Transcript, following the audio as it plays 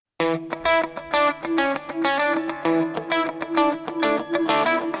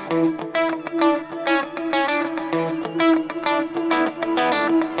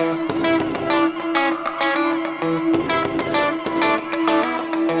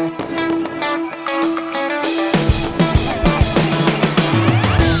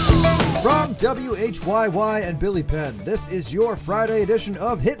HYY and Billy Penn. This is your Friday edition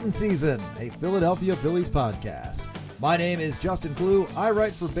of Hittin Season, a Philadelphia Phillies podcast. My name is Justin Klugh. I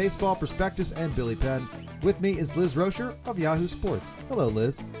write for Baseball Prospectus and Billy Penn. With me is Liz Roscher of Yahoo Sports. Hello,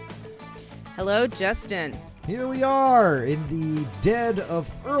 Liz. Hello, Justin. Here we are in the dead of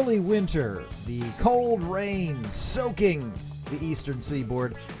early winter, the cold rain soaking the eastern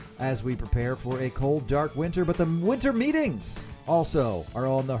seaboard as we prepare for a cold, dark winter. But the winter meetings also are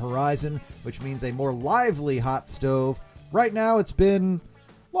on the horizon, which means a more lively hot stove. Right now, it's been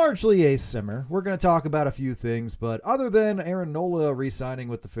largely a simmer. We're going to talk about a few things, but other than Aaron Nola re-signing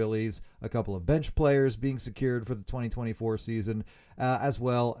with the Phillies, a couple of bench players being secured for the 2024 season, as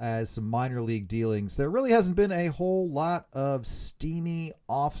well as some minor league dealings, there really hasn't been a whole lot of steamy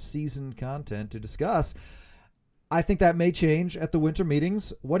off-season content to discuss. I think that may change at the winter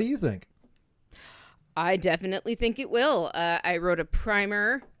meetings. What do you think? I definitely think it will. I wrote a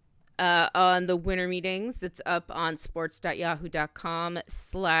primer on the winter meetings that's up on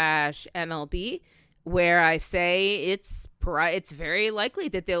sports.yahoo.com/MLB, where I say it's very likely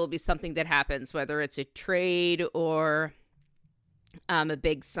that there will be something that happens, whether it's a trade or a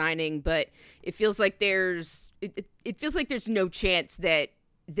big signing. But it feels like there's no chance that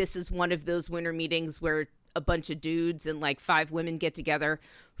this is one of those winter meetings where a bunch of dudes and like 5 women get together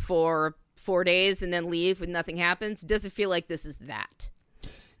for 4 days and then leave and nothing happens. It doesn't feel like this is that.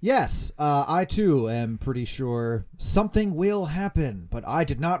 Yes, I too am pretty sure something will happen, but I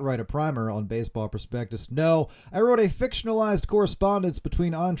did not write a primer on Baseball Prospectus. No, I wrote a fictionalized correspondence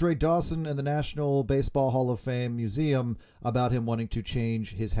between Andre Dawson and the National Baseball Hall of Fame Museum about him wanting to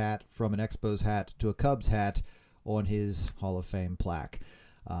change his hat from an Expos hat to a Cubs hat on his Hall of Fame plaque.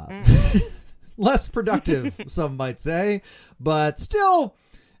 Less productive, some might say, but still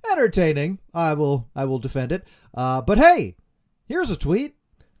entertaining. I will defend it. But hey, here's a tweet.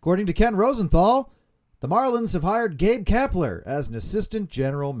 According to Ken Rosenthal, the Marlins have hired Gabe Kapler as an assistant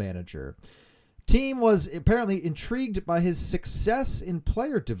general manager. Team was apparently intrigued by his success in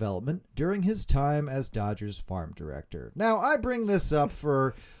player development during his time as Dodgers farm director. Now, I bring this up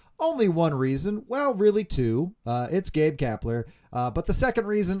for only one reason. Well, really two. It's Gabe Kapler. But the second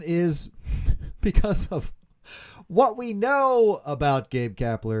reason is because of what we know about Gabe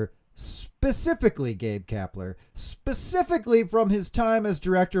Kapler, specifically from his time as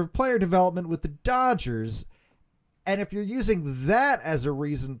director of player development with the Dodgers. And if you're using that as a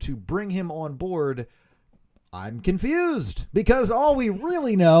reason to bring him on board, I'm confused, because all we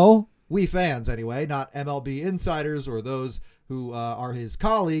really know, we fans anyway, not MLB insiders or those who are his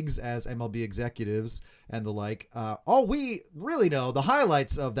colleagues as MLB executives and the like, all we really know, the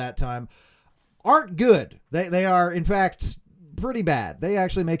highlights of that time, aren't good. They are, in fact, pretty bad. They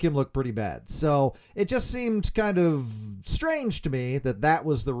actually make him look pretty bad. So it just seemed kind of strange to me that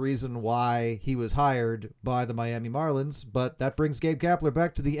was the reason why he was hired by the Miami Marlins. But that brings Gabe Kapler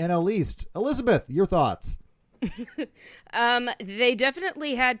back to the NL East. Elizabeth, your thoughts? They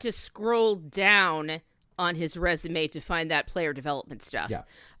definitely had to scroll down on his resume to find that player development stuff. Yeah.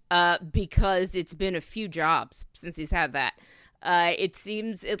 Because it's been a few jobs since he's had that. It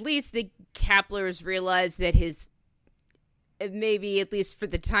seems at least the Kapler's realized that his, maybe at least for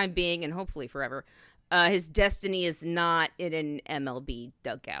the time being and hopefully forever, his destiny is not in an MLB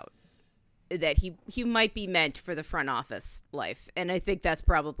dugout. That he might be meant for the front office life. And I think that's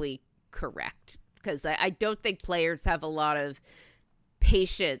probably correct, because I don't think players have a lot of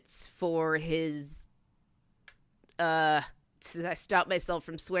patience for his, I stopped myself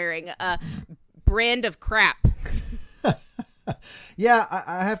from swearing, brand of crap. Yeah,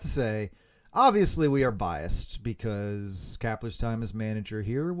 I have to say, obviously we are biased because Kapler's time as manager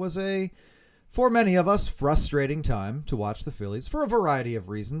here was for many of us, frustrating time to watch the Phillies for a variety of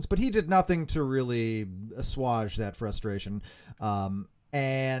reasons, but he did nothing to really assuage that frustration.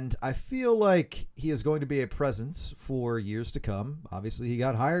 And I feel like he is going to be a presence for years to come. Obviously, he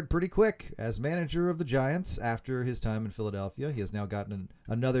got hired pretty quick as manager of the Giants after his time in Philadelphia. He has now gotten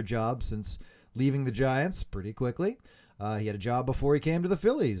another job since leaving the Giants pretty quickly. He had a job before he came to the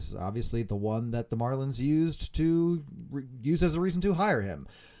Phillies, obviously the one that the Marlins used as a reason to hire him.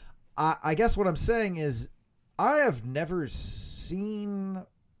 I guess what I'm saying is I have never seen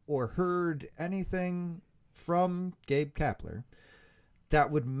or heard anything from Gabe Kapler that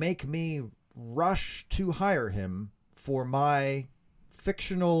would make me rush to hire him for my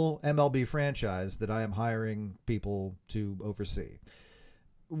fictional MLB franchise that I am hiring people to oversee.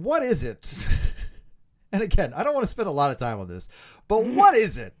 What is it? And again, I don't want to spend a lot of time on this, but what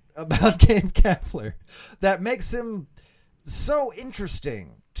is it about Gabe Kapler that makes him so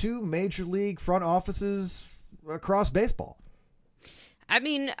interesting to major league front offices across baseball? I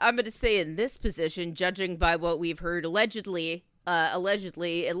mean, I'm going to say in this position, judging by what we've heard allegedly about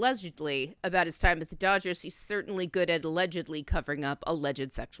his time with the Dodgers, he's certainly good at allegedly covering up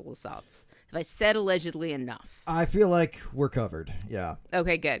alleged sexual assaults. Have I said allegedly enough? I feel like we're covered. Yeah.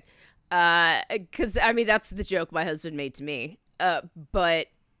 Okay, good. Because, I mean, that's the joke my husband made to me. But,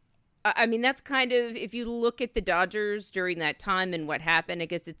 I mean, that's kind of, if you look at the Dodgers during that time and what happened, I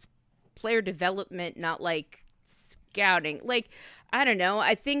guess it's player development, not like scouting. Like, I don't know.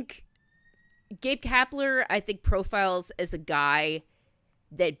 I think Gabe Kapler, profiles as a guy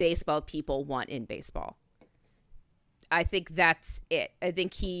that baseball people want in baseball. I think that's it. I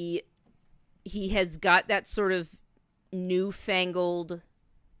think he has got that sort of newfangled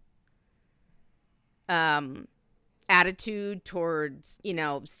attitude towards,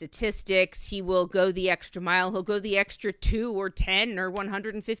 statistics. He will go the extra mile. He'll go the extra 2 or 10 or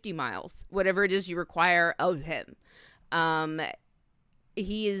 150 miles, whatever it is you require of him.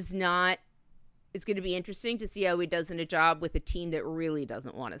 He is not. It's going to be interesting to see how he does in a job with a team that really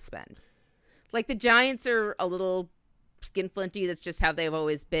doesn't want to spend. Like, the Giants are a little skinflinty. That's just how they've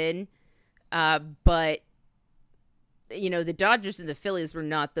always been. But, the Dodgers and the Phillies were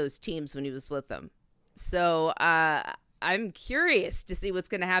not those teams when he was with them. So I'm curious to see what's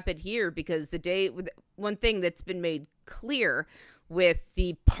going to happen here, because one thing that's been made clear with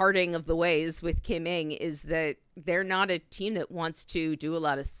the parting of the ways with Kim Ng is that they're not a team that wants to do a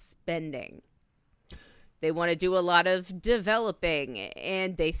lot of spending. They want to do a lot of developing,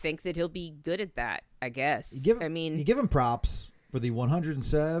 and they think that he'll be good at that, I guess. You give him props for the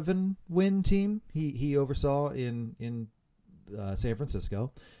 107 win team he oversaw in San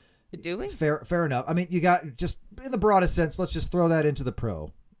Francisco. Do we? Fair enough. I mean, you got, just in the broadest sense, let's just throw that into the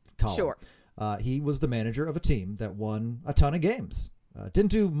pro column. Sure. He was the manager of a team that won a ton of games.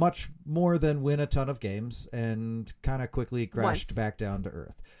 Didn't do much more than win a ton of games, and kind of quickly crashed back down to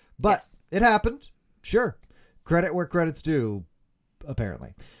earth. But It happened. Sure. Credit where credit's due,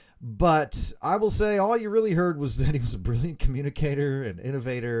 apparently. But I will say all you really heard was that he was a brilliant communicator and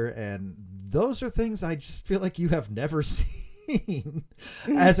innovator, and those are things I just feel like you have never seen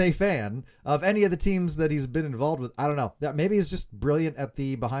as a fan of any of the teams that he's been involved with. I don't know. Maybe he's just brilliant at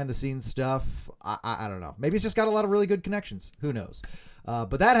the behind-the-scenes stuff. I don't know. Maybe he's just got a lot of really good connections. Who knows?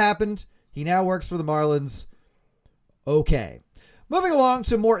 But that happened. He now works for the Marlins. Okay. Moving along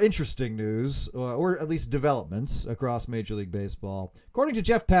to more interesting news, or at least developments across Major League Baseball. According to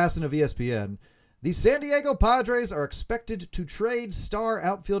Jeff Passan of ESPN, the San Diego Padres are expected to trade star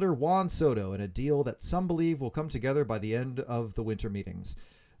outfielder Juan Soto in a deal that some believe will come together by the end of the winter meetings.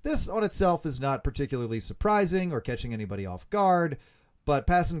 This on itself is not particularly surprising or catching anybody off guard, but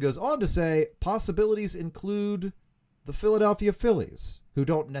Passan goes on to say possibilities include the Philadelphia Phillies, who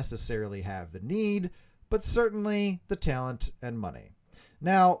don't necessarily have the need, but certainly the talent and money.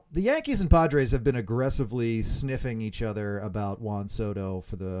 Now, the Yankees and Padres have been aggressively sniffing each other about Juan Soto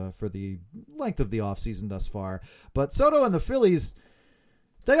for the length of the offseason thus far. But Soto and the Phillies,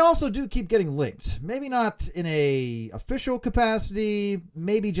 they also do keep getting linked. Maybe not in a official capacity,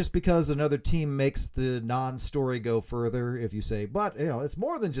 maybe just because another team makes the non-story go further, if you say, but it's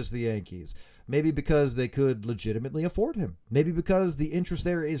more than just the Yankees. Maybe because they could legitimately afford him. Maybe because the interest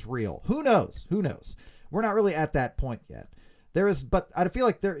there is real. Who knows? We're not really at that point yet. But I feel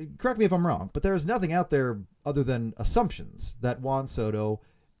like correct me if I'm wrong, but there is nothing out there other than assumptions that Juan Soto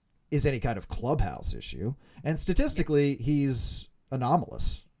is any kind of clubhouse issue. And statistically, he's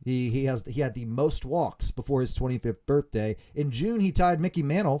anomalous. He had the most walks before his 25th birthday. In June, he tied Mickey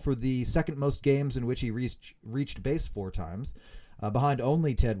Mantle for the second most games in which he reached base 4 times, behind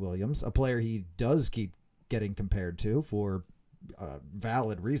only Ted Williams, a player he does keep getting compared to for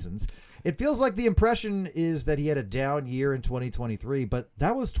valid reasons. It feels like the impression is that he had a down year in 2023, but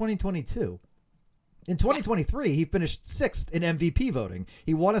that was 2022. In 2023, he finished 6th in MVP voting.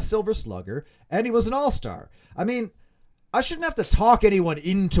 He won a Silver Slugger, and he was an All-Star. I mean, I shouldn't have to talk anyone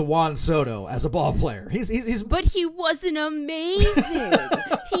into Juan Soto as a ball player. He's But he wasn't amazing.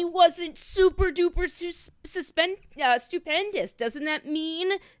 He wasn't super duper stupendous. Doesn't that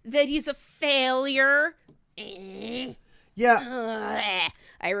mean that he's a failure? Yeah.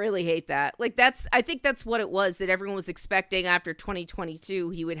 I really hate that. I think that's what it was that everyone was expecting after 2022.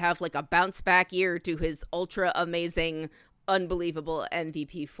 He would have like a bounce back year to his ultra amazing, unbelievable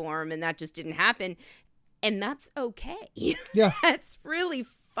MVP form. And that just didn't happen. And that's okay. Yeah. That's really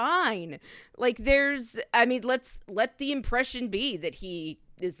fine. Let's let the impression be that he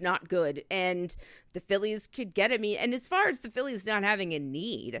is not good and the Phillies could get him. And as far as the Phillies not having a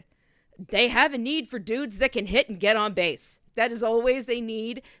need, they have a need for dudes that can hit and get on base. That is always a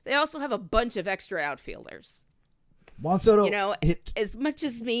need. They also have a bunch of extra outfielders. Juan Soto, as much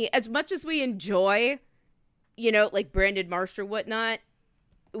as we enjoy, like Brandon Marsh or whatnot,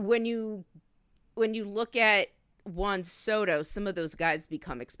 when you look at Juan Soto, some of those guys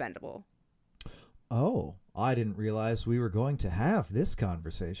become expendable. Oh, I didn't realize we were going to have this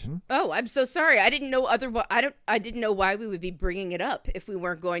conversation. Oh, I'm so sorry. I didn't know I didn't know why we would be bringing it up if we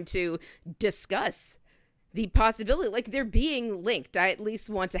weren't going to discuss the possibility. Like, they're being linked. I at least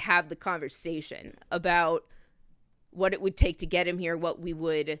want to have the conversation about what it would take to get him here, what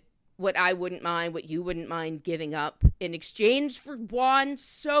I wouldn't mind, what you wouldn't mind giving up in exchange for Juan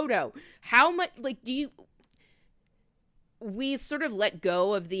Soto. How much, we sort of let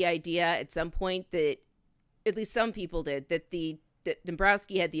go of the idea at some point that, at least some people did, that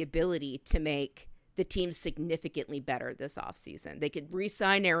Dombrowski had the ability to make the team significantly better this offseason. They could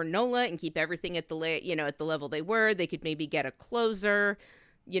re-sign Aaron Nola and keep everything at the level they were. They could maybe get a closer,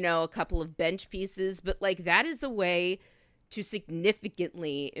 a couple of bench pieces, but that is a way to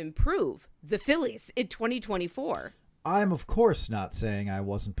significantly improve the Phillies in 2024. I'm of course not saying I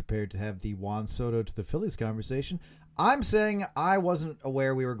wasn't prepared to have the Juan Soto to the Phillies conversation. I'm saying I wasn't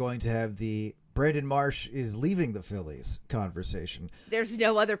aware we were going to have the Brandon Marsh is leaving the Phillies conversation. There's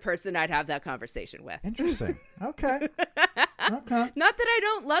no other person I'd have that conversation with. Interesting. Okay. Not that I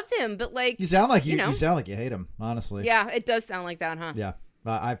don't love him, but you sound like you sound like you hate him, honestly. Yeah, it does sound like that, huh? Yeah.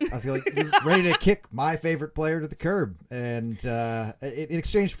 I feel like you're ready to kick my favorite player to the curb. And in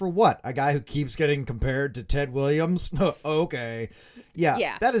exchange for what? A guy who keeps getting compared to Ted Williams? Okay.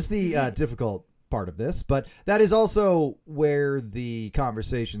 Yeah. That is the difficult part of this, but that is also where the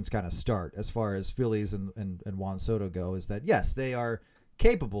conversations kind of start as far as Phillies and Juan Soto go, is that yes, they are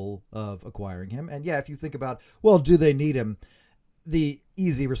capable of acquiring him. And if you think about, well, do they need him? The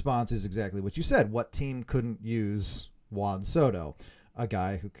easy response is exactly what you said. What team couldn't use Juan Soto? A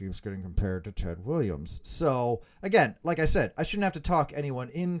guy who keeps getting compared to Ted Williams. So again, like I said, I shouldn't have to talk anyone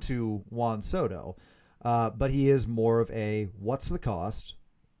into Juan Soto, but he is more of a what's the cost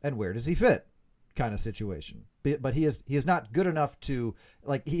and where does he fit kind of situation. But he is not good enough to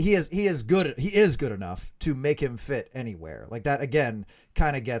he is good enough to make him fit anywhere. That again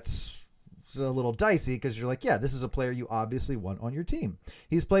kind of gets a little dicey because you're this is a player you obviously want on your team.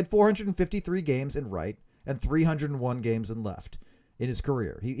 He's played 453 games in right and 301 games in left in his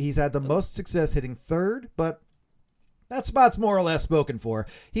career. He's had the most success hitting third, but that spot's more or less spoken for.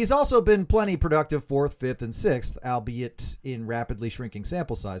 He's also been plenty productive fourth, fifth, and sixth, albeit in rapidly shrinking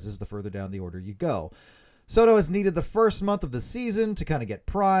sample sizes the further down the order you go. Soto has needed the first month of the season to kind of get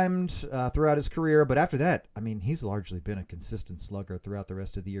primed throughout his career, but after that, he's largely been a consistent slugger throughout the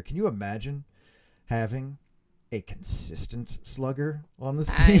rest of the year. Can you imagine having a consistent slugger on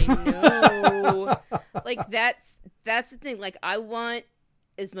this team? I know. That's the thing. I want,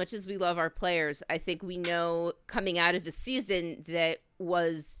 as much as we love our players, I think we know coming out of a season that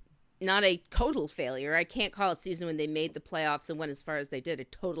was not a total failure. I can't call a season when they made the playoffs and went as far as they did a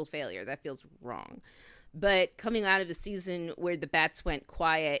total failure. That feels wrong. But coming out of a season where the bats went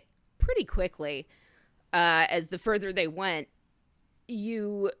quiet pretty quickly, as the further they went,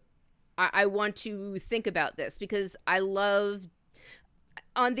 I want to think about this because I love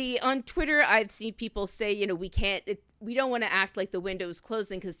on Twitter. I've seen people say, we don't want to act like the window is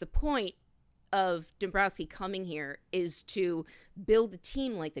closing because the point of Dombrowski coming here is to build a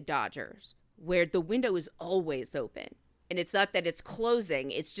team like the Dodgers where the window is always open. And it's not that it's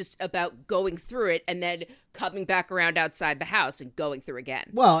closing. It's just about going through it and then coming back around outside the house and going through again.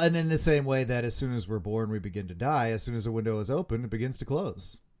 Well, and in the same way that as soon as we're born, we begin to die. As soon as a window is open, it begins to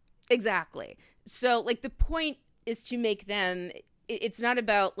close. Exactly. So, the point is to make them, it's not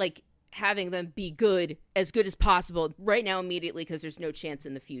about, having them be as good as possible right now immediately because there's no chance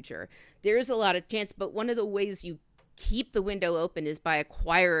in the future. There is a lot of chance, but one of the ways you keep the window open is by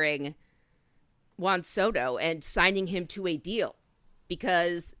acquiring Juan Soto and signing him to a deal.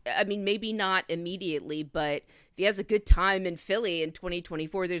 Because, maybe not immediately, but if he has a good time in Philly in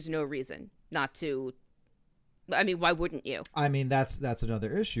 2024, there's no reason not to. Why wouldn't you? That's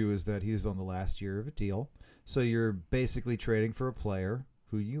another issue is that he's on the last year of a deal. So you're basically trading for a player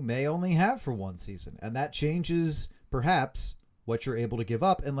who you may only have for one season. And that changes, perhaps, what you're able to give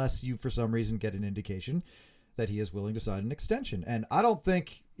up unless you, for some reason, get an indication that he is willing to sign an extension. And I don't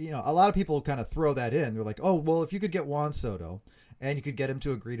think, a lot of people kind of throw that in. They're like, oh, well, if you could get Juan Soto and you could get him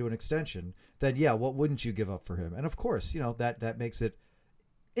to agree to an extension, then, what wouldn't you give up for him? And, of course, that makes it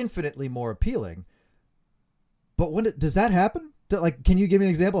infinitely more appealing. But does that happen? Can you give me an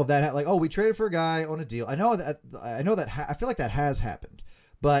example of that? We traded for a guy on a deal. I feel like that has happened.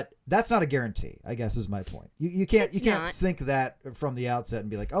 But that's not a guarantee, I guess, is my point. You can't not. think that from the outset and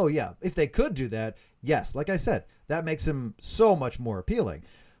be like, oh, yeah, if they could do that, yes, like I said, that makes him so much more appealing.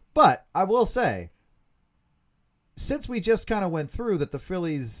 But I will say, since we just kind of went through that the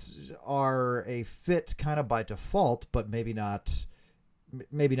Phillies are a fit kind of by default, but maybe not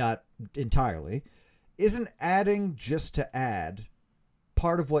entirely, isn't adding just to add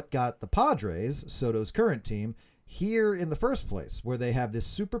part of what got the Padres, Soto's current team, here in the first place, where they have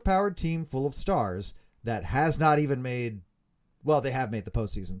this superpowered team full of stars that has not even made, well, they have made the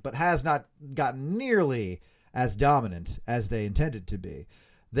postseason, but has not gotten nearly as dominant as they intended to be.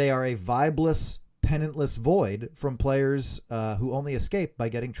 They are a vibeless, pennantless void from players who only escape by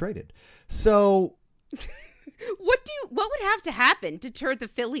getting traded. So what would have to happen to turn the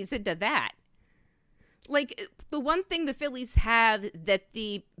Phillies into that? Like, the one thing the Phillies have that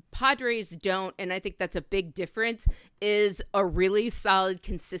the Padres don't, and I think that's a big difference, is a really solid,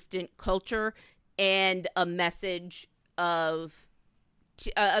 consistent culture and a message of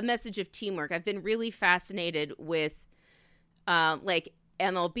teamwork. I've been really fascinated with like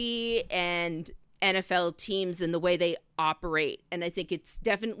MLB and NFL teams and the way they operate, and I think it's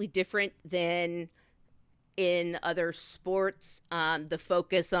definitely different than in other sports. The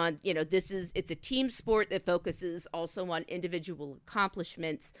focus on, it's a team sport that focuses also on individual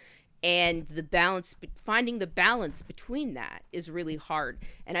accomplishments, and finding the balance between that is really hard.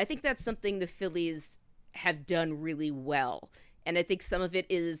 And I think that's something the Phillies have done really well. And I think some of it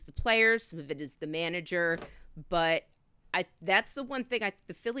is the players, some of it is the manager, but that's the one thing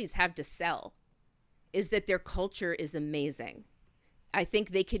the Phillies have to sell, is that their culture is amazing. I think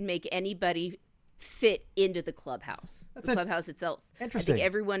they can make anybody fit into the clubhouse. The clubhouse itself. Interesting. I think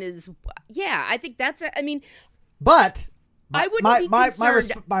everyone is. Yeah, I think that's. But I wouldn't be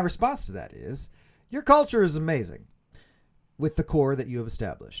concerned. My response to that is, your culture is amazing, with the core that you have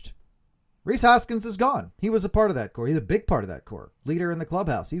established. Rhys Hoskins is gone. He was a part of that core. He's a big part of that core. Leader in the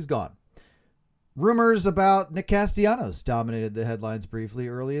clubhouse. He's gone. Rumors about Nick Castellanos dominated the headlines briefly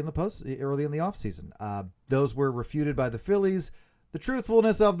early in the offseason. Those were refuted by the Phillies. The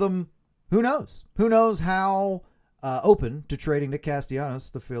truthfulness of them, who knows? Who knows how open to trading Nick Castellanos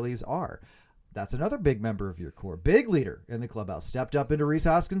the Phillies are? That's another big member of your core. Big leader in the clubhouse. Stepped up into Rhys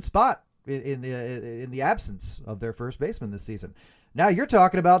Hoskins' spot in the absence of their first baseman this season. Now you're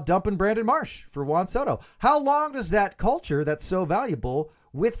talking about dumping Brandon Marsh for Juan Soto. How long does that culture that's so valuable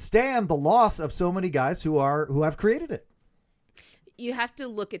withstand the loss of so many guys who have created it? You have to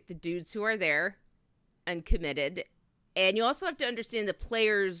look at the dudes who are there and committed, and you also have to understand the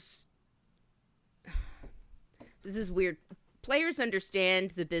players. This is weird. Players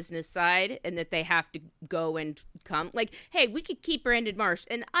understand the business side and that they have to go and come. Like, hey, we could keep Brandon Marsh,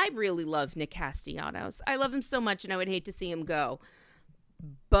 and I really love Nick Castellanos. I love him so much, and I would hate to see him go.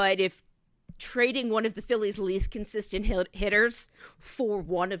 But if trading one of the Phillies' least consistent hitters for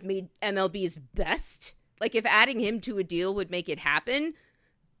one of MLB's best, like if adding him to a deal would make it happen,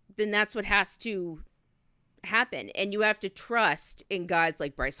 then that's what has to happen. And you have to trust in guys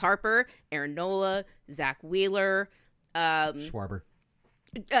like Bryce Harper, Aaron Nola, Zach Wheeler, Schwarber.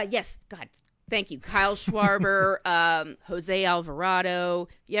 Yes, God, thank you. Kyle Schwarber, Jose Alvarado.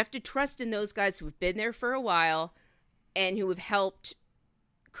 You have to trust in those guys who have been there for a while and who have helped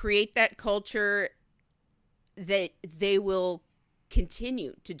create that culture, that they will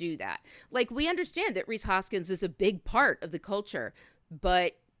continue to do that. Like, we understand that Rhys Hoskins is a big part of the culture,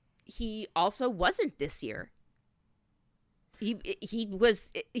 but he also wasn't this year. He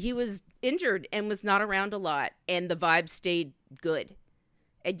was injured and was not around a lot, and the vibe stayed good.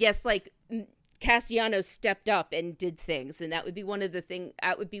 And yes, like, Castellanos stepped up and did things, and that would be one of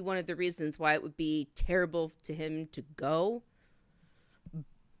the reasons why it would be terrible to him to go.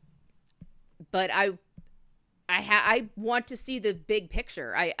 But I want to see the big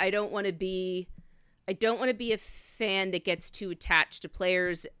picture. I don't want to be a fan that gets too attached to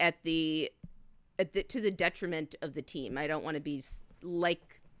players to the detriment of the team. I don't want to be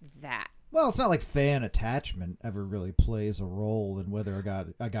like that. Well, it's not like fan attachment ever really plays a role in whether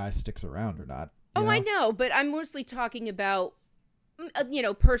a guy sticks around or not. Oh, I know, but I'm mostly talking about,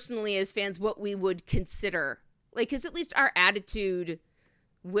 personally as fans, what we would consider. Like, because at least our attitude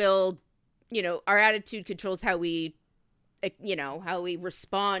controls how we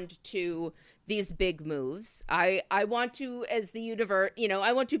respond to these big moves. I want to, as the universe,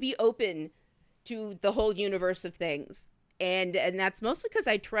 I want to be open to the whole universe of things. And that's mostly because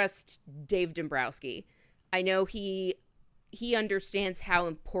I trust Dave Dombrowski. I know he understands how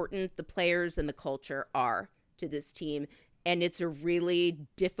important the players and the culture are to this team. And it's a really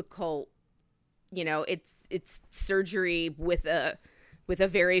difficult, it's surgery with a with a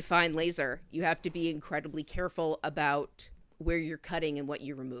very fine laser. You have to be incredibly careful about where you're cutting and what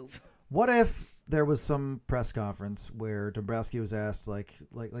you remove. What if there was some press conference where Dombrowski was asked, like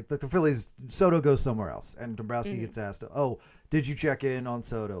the Phillies, Soto goes somewhere else, and Dombrowski gets asked, "Oh, did you check in on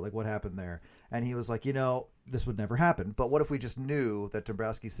Soto? Like, what happened there?" And he was like, this would never happen. But what if we just knew that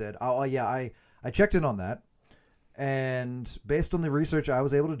Dombrowski said, "Oh yeah, I checked in on that, and based on the research I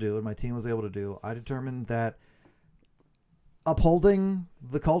was able to do and my team was able to do, I determined that upholding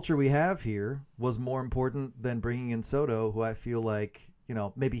the culture we have here was more important than bringing in Soto, who I feel like."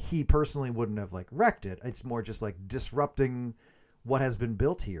 Maybe he personally wouldn't have like wrecked it. It's more just like disrupting what has been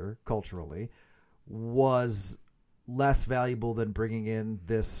built here culturally was less valuable than bringing in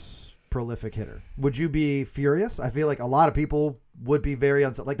this prolific hitter. Would you be furious? I feel like a lot of people would be very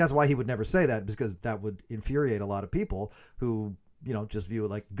like that's why he would never say that, because that would infuriate a lot of people who just view it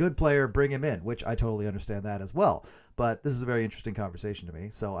like good player, bring him in, which I totally understand that as well. But this is a very interesting conversation to me,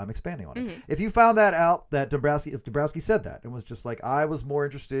 so I'm expanding on it. If you found that out, if Dombrowski said that and was just like, I was more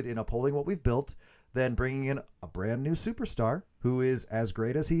interested in upholding what we've built than bringing in a brand new superstar who is as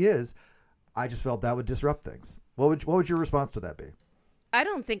great as he is, I just felt that would disrupt things. What would your response to that be? I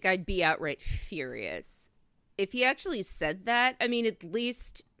don't think I'd be outright furious. If he actually said that, I mean, at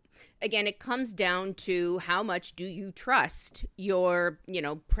least... Again, it comes down to how much do you trust your,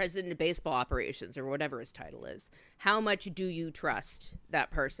 president of baseball operations or whatever his title is. How much do you trust that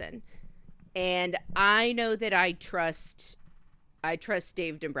person? And I know that I trust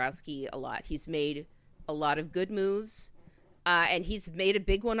Dave Dombrowski a lot. He's made a lot of good moves, and he's made a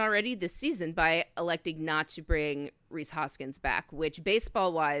big one already this season by electing not to bring Rhys Hoskins back, which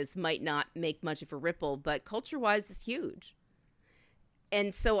baseball-wise might not make much of a ripple, but culture-wise is huge.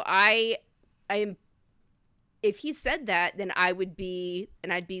 And so I am, if he said that, then I would believe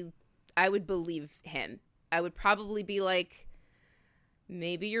him. I would probably be like,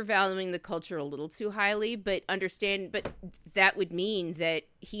 maybe you're valuing the culture a little too highly, but that would mean that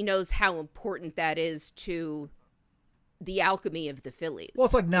he knows how important that is to the alchemy of the Phillies. Well,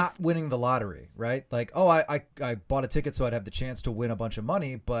 it's like not winning the lottery, right? Like, oh, I bought a ticket so I'd have the chance to win a bunch of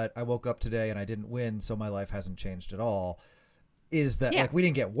money, but I woke up today and I didn't win, so my life hasn't changed at all. Is that like we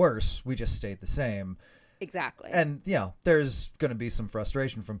didn't get worse, we just stayed the same. Exactly. And there's going to be some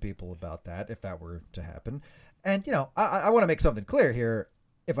frustration from people about that if that were to happen. And I want to make something clear here,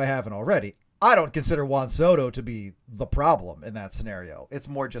 if I haven't already. I don't consider Juan Soto to be the problem in that scenario. It's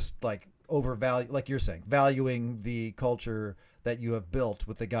more just like overvalue, like you're saying, valuing the culture that you have built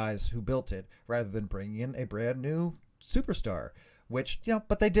with the guys who built it, rather than bringing in a brand new superstar. Which,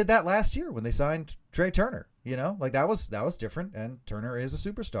 but they did that last year when they signed Trey Turner, like that was different. And Turner is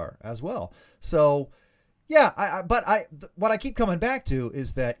a superstar as well. So, yeah, what I keep coming back to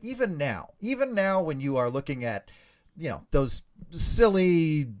is that even now when you are looking at, those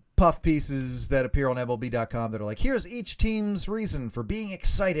silly puff pieces that appear on MLB.com that are like, here's each team's reason for being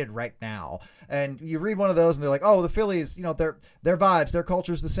excited right now. And you read one of those and they're like, oh, the Phillies, their vibes, their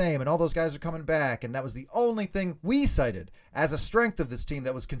culture's the same, and all those guys are coming back. And that was the only thing we cited as a strength of this team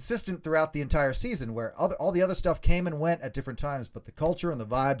that was consistent throughout the entire season, where all the other stuff came and went at different times, but the culture and the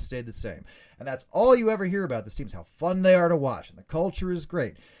vibe stayed the same. And that's all you ever hear about this team, is how fun they are to watch, and the culture is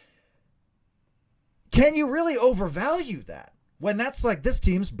great. Can you really overvalue that when that's like this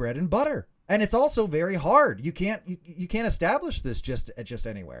team's bread and butter? And it's also very hard. You can't establish this just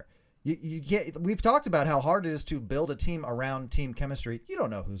anywhere. You can't. We've talked about how hard it is to build a team around team chemistry. You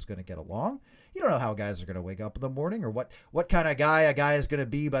don't know who's going to get along. You don't know how guys are going to wake up in the morning, or what kind of guy a guy is going to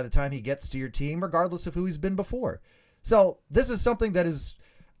be by the time he gets to your team, regardless of who he's been before. So this is something that is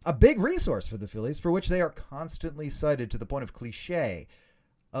a big resource for the Phillies, for which they are constantly cited to the point of cliche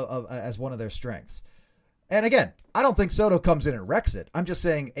as one of their strengths. And again, I don't think Soto comes in and wrecks it. I'm just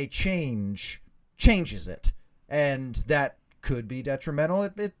saying a change changes it. And that could be detrimental.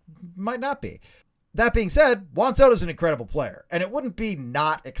 It might not be. That being said, Juan Soto's an incredible player. And it wouldn't be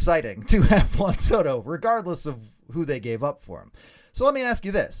not exciting to have Juan Soto, regardless of who they gave up for him. So let me ask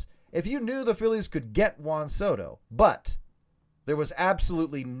you this. If you knew the Phillies could get Juan Soto, but there was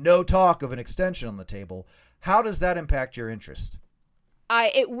absolutely no talk of an extension on the table, how does that impact your interest?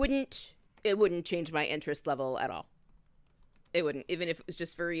 It wouldn't change my interest level at all. It wouldn't, even if it was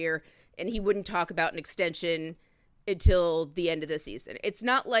just for a year, and he wouldn't talk about an extension until the end of the season. It's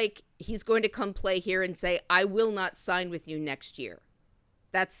not like he's going to come play here and say, I will not sign with you next year.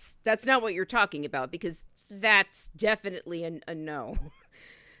 That's not what you're talking about, because that's definitely a no.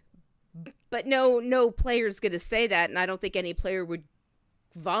 But no player's going to say that, and I don't think any player would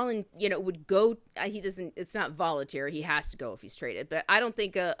would go. He doesn't. It's not volunteer. He has to go if he's traded. But I don't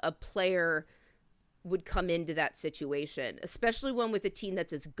think a player would come into that situation, especially one with a team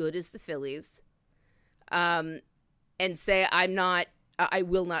that's as good as the Phillies, and say, I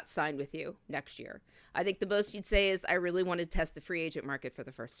will not sign with you next year. I think the most you'd say is, I really want to test the free agent market for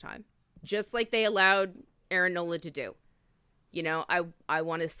the first time, just like they allowed Aaron Nola to do. You know, I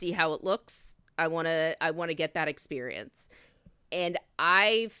want to see how it looks. I want to get that experience. And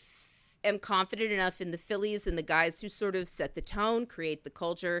I am confident enough in the Phillies and the guys who sort of set the tone, create the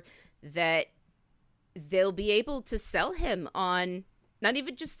culture, that they'll be able to sell him on, not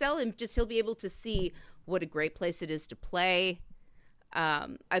even just sell him, just he'll be able to see what a great place it is to play.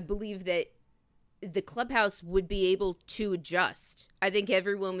 I believe that the clubhouse would be able to adjust. I think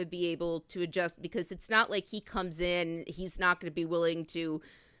everyone would be able to adjust, because it's not like he comes in, he's not going to be willing to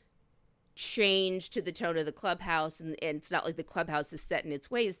change to the tone of the clubhouse, and it's not like the clubhouse is set in its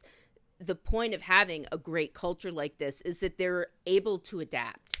ways. The point of having a great culture like this is that they're able to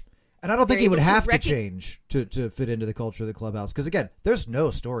adapt. And I don't think he would have to change to fit into the culture of the clubhouse. Because, again, there's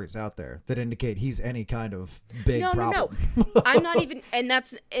no stories out there that indicate he's any kind of big problem. No. I'm not even,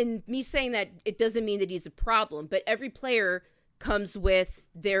 and me saying that, it doesn't mean that he's a problem. But every player comes with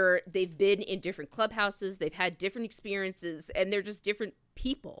they've been in different clubhouses, they've had different experiences, and they're just different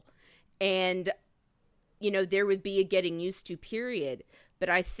people. And, you know, there would be a getting used to period. But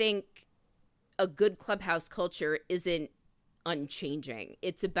I think a good clubhouse culture isn't unchanging.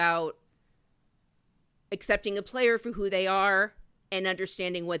 It's about accepting a player for who they are and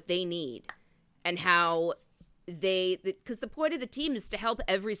understanding what they need and how because the point of the team is to help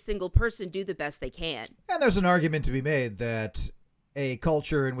every single person do the best they can. And there's an argument to be made that a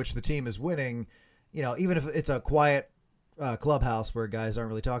culture in which the team is winning, you know, even if it's a quiet clubhouse where guys aren't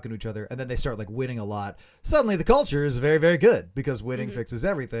really talking to each other, and then they start like winning a lot, suddenly the culture is very, very good, because winning fixes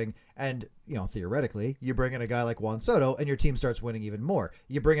everything. And, you know, theoretically, you bring in a guy like Juan Soto and your team starts winning even more.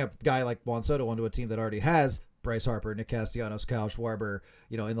 You bring a guy like Juan Soto onto a team that already has Bryce Harper, Nick Castellanos, Kyle Schwarber,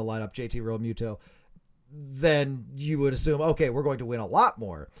 you know, in the lineup, JT Realmuto, then you would assume, okay, we're going to win a lot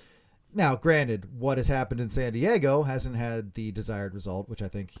more. Now, granted, what has happened in San Diego hasn't had the desired result, which I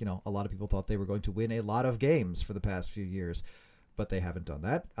think, you know, a lot of people thought they were going to win a lot of games for the past few years, but they haven't done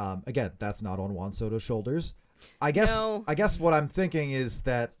that. Again, that's not on Juan Soto's shoulders. I guess what I'm thinking is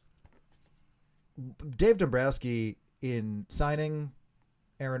that Dave Dombrowski, in signing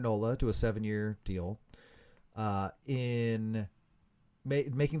Aaron Nola to a 7-year deal, in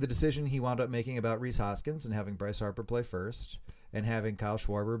making the decision he wound up making about Rhys Hoskins and having Bryce Harper play first, and having Kyle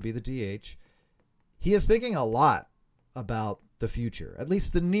Schwarber be the DH, he is thinking a lot about the future, at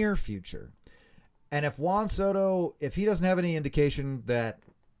least the near future. And if Juan Soto, if he doesn't have any indication that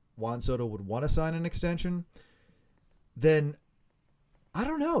Juan Soto would want to sign an extension, then I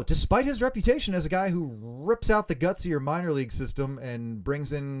don't know. Despite his reputation as a guy who rips out the guts of your minor league system and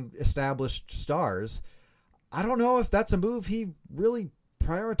brings in established stars, I don't know if that's a move he really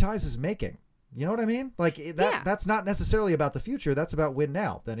prioritizes making. You know what I mean? Like that's not necessarily about the future. That's about win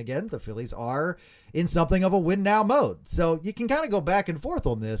now. Then again, the Phillies are in something of a win now mode. So you can kind of go back and forth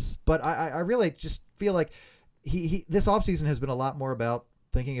on this, but I really just feel like he this offseason has been a lot more about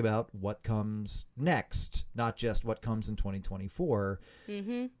thinking about what comes next, not just what comes in 2024.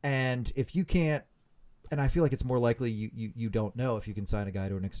 Mm-hmm. And if you can't, and I feel like it's more likely you don't know if you can sign a guy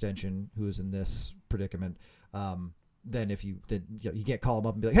to an extension who is in this predicament, then if you can't call him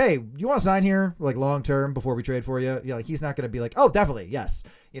up and be like, hey, you want to sign here like long term before we trade for you? You know, like he's not going to be like, oh, definitely, yes.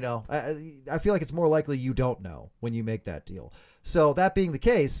 You know, I feel like it's more likely you don't know when you make that deal. So that being the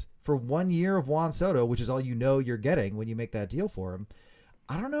case, for 1 year of Juan Soto, which is all you know you're getting when you make that deal for him,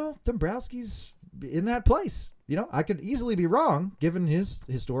 I don't know if Dombrowski's in that place. You know, I could easily be wrong given his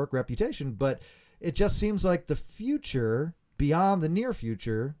historic reputation, but it just seems like the future, beyond the near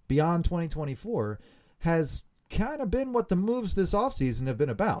future, beyond 2024, has kind of been what the moves this offseason have been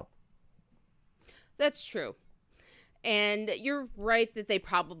about. That's true. And you're right that they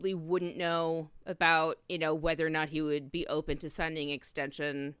probably wouldn't know about, you know, whether or not he would be open to signing an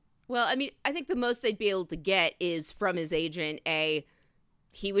extension. Well, I mean, I think the most they'd be able to get is from his agent,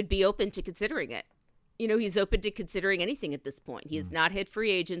 he would be open to considering it. You know, he's open to considering anything at this point. He has not hit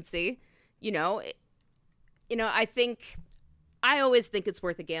free agency. You know, I always think it's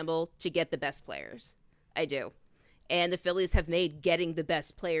worth a gamble to get the best players. I do. And the Phillies have made getting the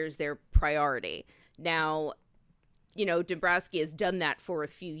best players their priority. Now, you know, Dombrowski has done that for a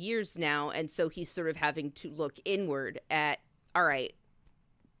few years now, and so he's sort of having to look inward at, all right,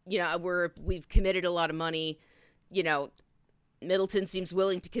 you know, we've committed a lot of money. You know, Middleton seems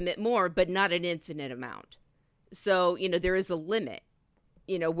willing to commit more, but not an infinite amount. So, you know, there is a limit.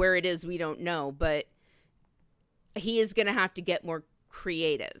 You know, where it is, we don't know, but he is going to have to get more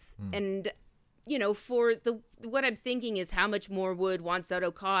creative. And for what I'm thinking is how much more would Juan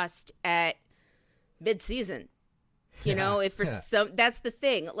Soto cost at midseason? If for some, that's the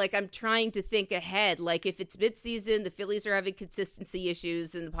thing. Like, I'm trying to think ahead. Like, if it's midseason, the Phillies are having consistency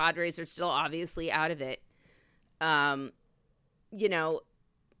issues and the Padres are still obviously out of it.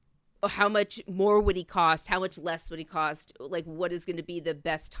 How much more would he cost? How much less would he cost? Like, what is going to be the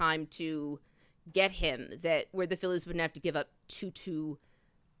best time to get him where the Phillies wouldn't have to give up too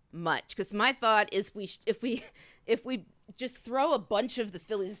much? Because my thought is if we just throw a bunch of the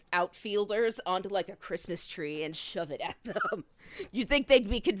Phillies outfielders onto like a Christmas tree and shove it at them, you think they'd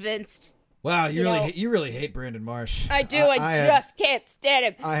be convinced? Wow, you really hate Brandon Marsh. I do. I just can't stand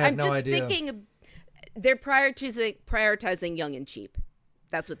him. I'm no idea. Thinking they're prioritizing young and cheap.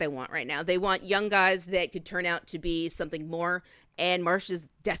 That's what they want right now. They want young guys that could turn out to be something more, and Marsh is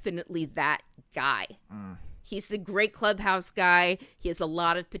definitely that guy. He's a great clubhouse guy. He has a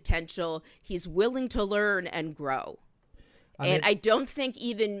lot of potential. He's willing to learn and grow. I don't think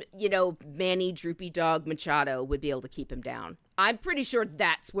even, Manny Droopy Dog Machado would be able to keep him down. I'm pretty sure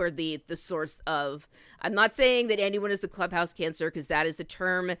that's where the source of, I'm not saying that anyone is the clubhouse cancer, because that is a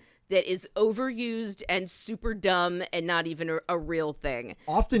term that is overused and super dumb and not even a real thing.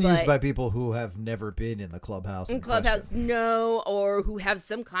 Often used by people who have never been in the clubhouse. Or who have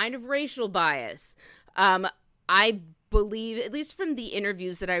some kind of racial bias. I believe, at least from the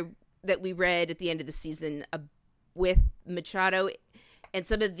interviews that we read at the end of the season with Machado and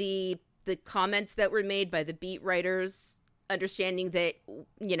some of the comments that were made by the beat writers, understanding that,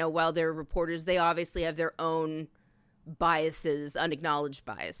 while they're reporters, they obviously have their own biases, unacknowledged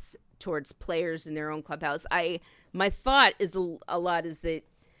bias towards players in their own clubhouse. My thought is a lot is that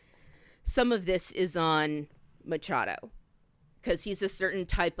some of this is on Machado, because he's a certain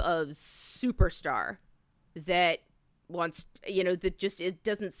type of superstar that wants, that just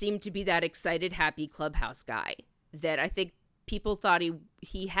doesn't seem to be that excited, happy clubhouse guy that I think people thought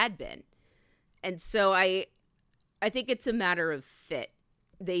he had been. And so I think it's a matter of fit.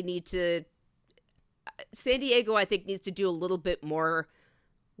 San Diego, I think, needs to do a little bit more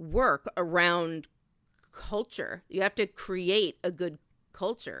work around culture. You have to create a good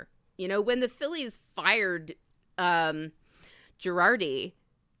culture. When the Phillies fired Girardi,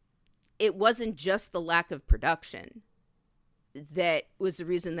 it wasn't just the lack of production that was the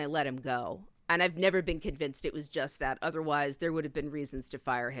reason they let him go. And I've never been convinced it was just that. Otherwise, there would have been reasons to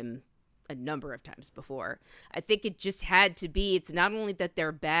fire him a number of times before. I think it just had to be, it's not only that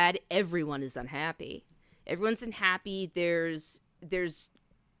they're bad, everyone is unhappy. Everyone's unhappy. There was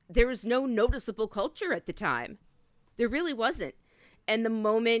no noticeable culture at the time. There really wasn't. And the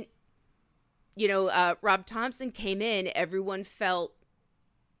moment, Rob Thompson came in, everyone felt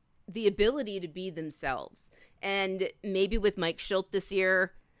the ability to be themselves. And maybe with Mike Shildt this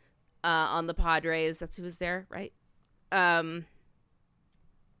year on the Padres, that's who was there, right? And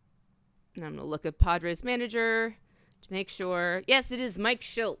I'm going to look at Padres manager to make sure. Yes, it is Mike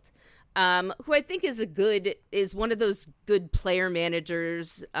Shildt, who I think is one of those good player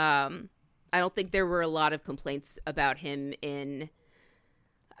managers. I don't think there were a lot of complaints about him in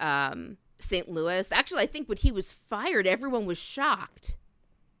St. Louis. Actually, I think when he was fired, everyone was shocked.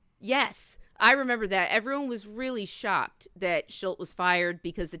 Yes, I remember that. Everyone was really shocked that Shildt was fired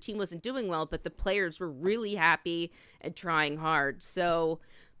because the team wasn't doing well, but the players were really happy and trying hard. So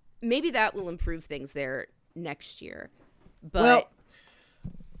maybe that will improve things there next year. But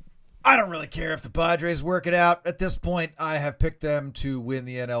I don't really care if the Padres work it out. At this point, I have picked them to win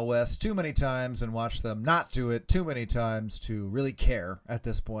the NL West too many times and watched them not do it too many times to really care at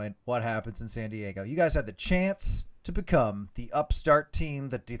this point what happens in San Diego. You guys had the chance to become the upstart team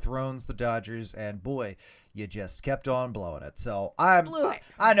that dethrones the Dodgers, and boy, you just kept on blowing it. So I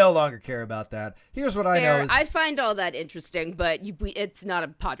no longer care about that. Here's what I know. I find all that interesting, but it's not a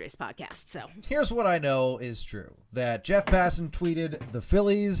Padres podcast. So here's what I know is true: that Jeff Passan tweeted the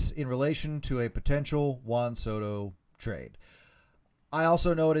Phillies in relation to a potential Juan Soto trade. I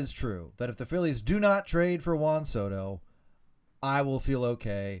also know it is true that if the Phillies do not trade for Juan Soto, I will feel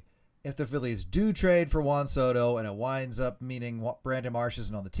okay. If the Phillies do trade for Juan Soto and it winds up meaning Brandon Marsh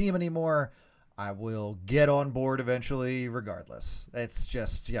isn't on the team anymore, I will get on board eventually regardless. It's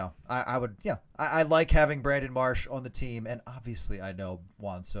just, I like having Brandon Marsh on the team, and obviously I know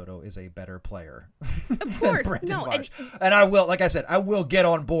Juan Soto is a better player of course, than Brandon Marsh. And I will, like I said, I will get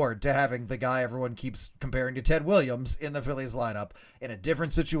on board to having the guy everyone keeps comparing to Ted Williams in the Phillies lineup in a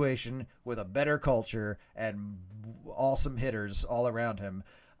different situation with a better culture and awesome hitters all around him.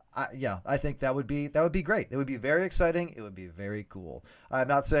 I think that would be great. It would be very exciting. It would be very cool. I'm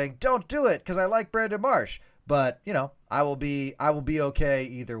not saying don't do it because I like Brandon Marsh, But, I will be okay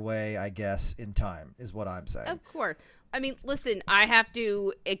either way, I guess, in time, is what I'm saying. Of course. I mean, listen, I have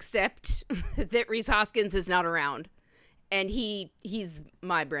to accept that Rhys Hoskins is not around. And he's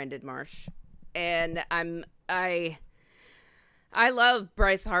my Brandon Marsh. And I love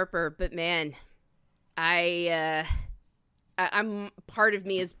Bryce Harper, but man, I'm part of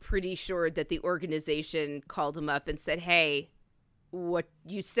me is pretty sure that the organization called him up and said, "Hey, what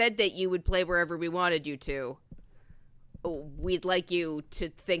you said that you would play wherever we wanted you to. We'd like you to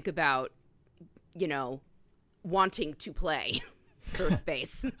think about, wanting to play first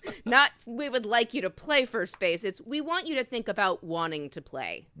base. Not we would like you to play first base. It's we want you to think about wanting to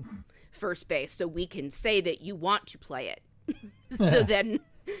play first base so we can say that you want to play it. So then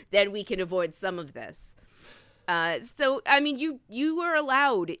we can avoid some of this." So I mean, you are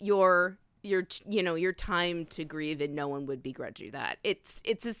allowed your time to grieve, and no one would begrudge you that.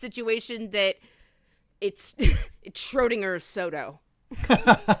 It's a situation that it's Schrodinger's Soto.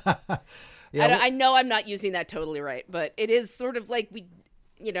 Yeah, I know I'm not using that totally right, but it is sort of like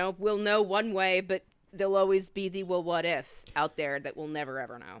we'll know one way, but there'll always be the well, what if out there that we'll never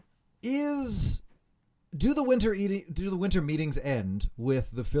ever know. Do the winter meetings end with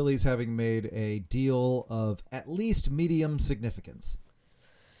the Phillies having made a deal of at least medium significance?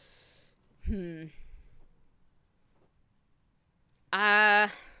 I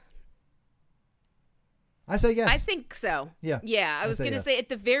say yes. I think so. Yeah. Yeah. I was going to say, at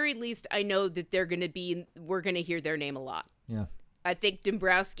the very least, I know that we're going to hear their name a lot. Yeah. I think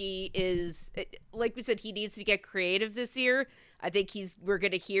Dombrowski is, like we said, he needs to get creative this year. I think we're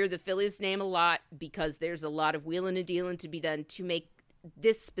going to hear the Phillies name a lot because there's a lot of wheeling and dealing to be done to make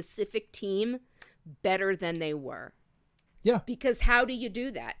this specific team better than they were. Yeah. Because how do you do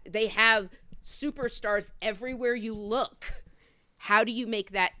that? They have superstars everywhere you look. How do you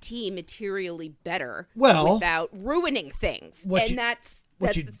make that team materially better without ruining things? That's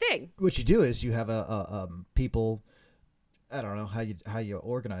the thing. What you do is you have people. I don't know how you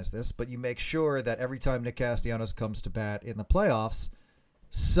organize this, but you make sure that every time Nick Castellanos comes to bat in the playoffs,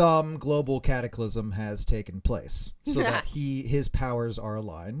 some global cataclysm has taken place, so that his powers are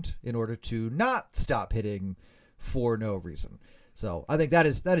aligned in order to not stop hitting for no reason. So I think that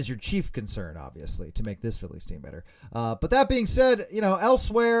is your chief concern, obviously, to make this Phillies team better. But that being said,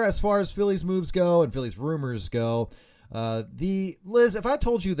 elsewhere as far as Phillies moves go and Phillies rumors go, Liz, if I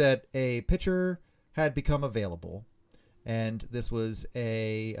told you that a pitcher had become available, and this was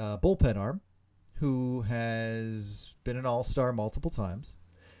a bullpen arm who has been an all-star multiple times,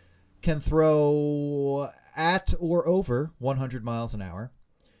 can throw at or over 100 miles an hour,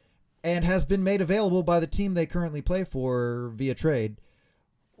 and has been made available by the team they currently play for via trade,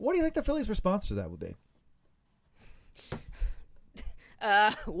 what do you think the Phillies' response to that would be?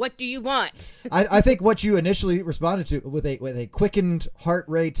 What do you want? I think what you initially responded to with a quickened heart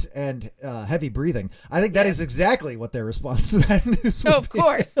rate and heavy breathing, I think that is exactly what their response to that news would of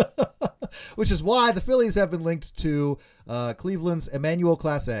course. Which is why the Phillies have been linked to Cleveland's Emmanuel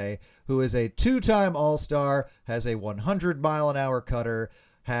Clase, who is a two-time All-Star, has a 100-mile-an-hour cutter,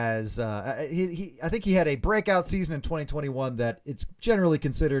 has I think he had a breakout season in 2021 that it's generally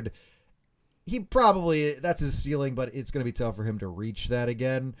considered that's his ceiling, but it's going to be tough for him to reach that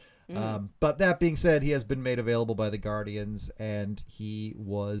again. But that being said, he has been made available by the Guardians, and he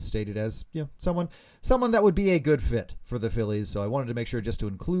was stated as someone that would be a good fit for the Phillies. So I wanted to make sure just to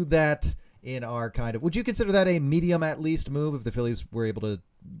include that in our would you consider that a medium at least move if the Phillies were able to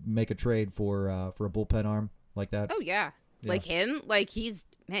make a trade for a bullpen arm like that? Oh yeah. Like him, he's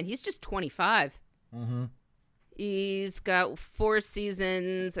just 25. Mm-hmm. He's got 4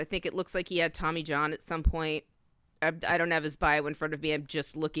 seasons. I think it looks like he had Tommy John at some point. I don't have his bio in front of me. I'm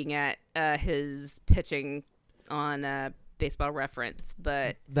just looking at his pitching on Baseball Reference.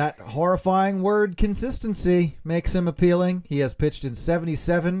 But that horrifying word consistency makes him appealing. He has pitched in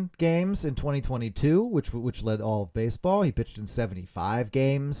 77 games in 2022, which led all of baseball. He pitched in 75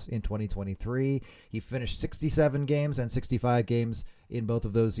 games in 2023. He finished 67 games and 65 games in both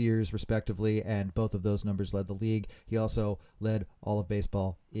of those years, respectively, and both of those numbers led the league. He also led all of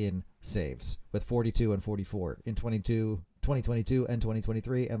baseball in saves with 42 and 44 in 2022 and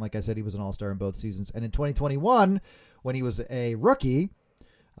 2023. And like I said, he was an all-star in both seasons. And in 2021, when he was a rookie,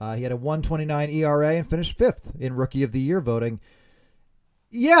 he had a 1.29 ERA and finished 5th in Rookie of the Year voting.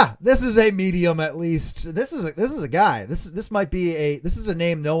 Yeah, this is a medium at least. This is a guy. This is a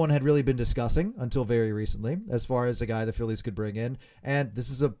name no one had really been discussing until very recently, as far as a guy the Phillies could bring in. And this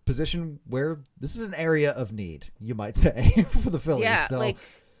is a position where this is an area of need, you might say, for the Phillies. Yeah, so,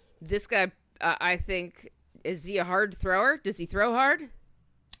 this guy, I think, is he a hard thrower? Does he throw hard?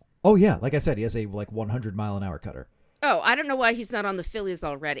 Oh, yeah. Like I said, he has a 100-mile-an-hour cutter. Oh, I don't know why he's not on the Phillies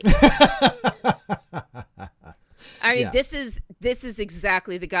already. I mean, this is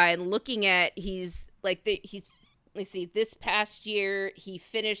exactly the guy. And looking at, let's see, this past year he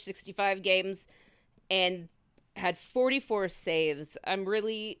finished 65 games and had 44 saves. I'm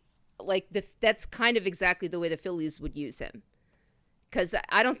really that's kind of exactly the way the Phillies would use him, because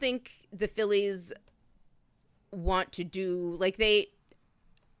I don't think the Phillies want to do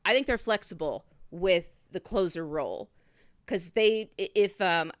I think they're flexible with the closer role, because if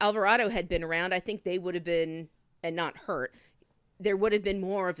Alvarado had been around, I think they would have been, and not hurt, there would have been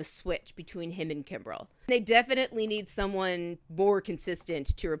more of a switch between him and Kimbrel. They definitely need someone more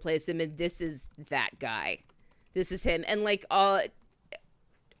consistent to replace him, and this is that guy. This is him. And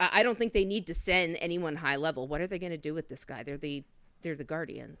I don't think they need to send anyone high level. What are they going to do with this guy? They're the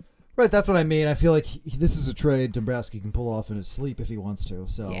Guardians. Right, that's what I mean. I feel like this is a trade Dombrowski can pull off in his sleep if he wants to.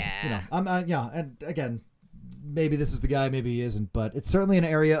 So, yeah. And again, maybe this is the guy, maybe he isn't, but it's certainly an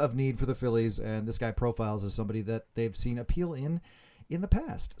area of need for the Phillies, and this guy profiles as somebody that they've seen appeal in the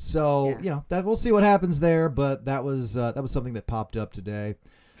past. So, that we'll see what happens there, but that was something that popped up today.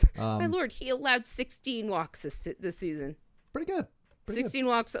 My Lord, he allowed 16 walks this season. Pretty good. 16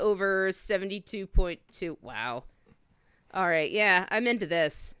 walks over 72.2. Wow. All right, yeah, I'm into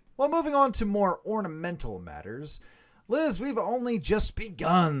this. Well, moving on to more ornamental matters. Liz, we've only just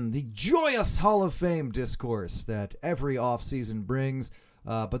begun the joyous Hall of Fame discourse that every offseason brings.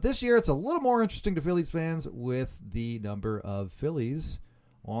 But this year, it's a little more interesting to Phillies fans with the number of Phillies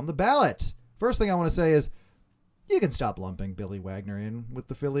on the ballot. First thing I want to say is you can stop lumping Billy Wagner in with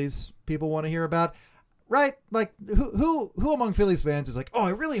the Phillies people want to hear about. Right? Like, who among Phillies fans is like, oh, I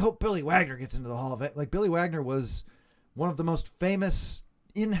really hope Billy Wagner gets into the Hall of Fame. Like, Billy Wagner was one of the most famous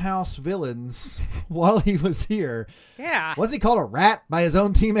in-house villains while he was here. Yeah. Wasn't he called a rat by his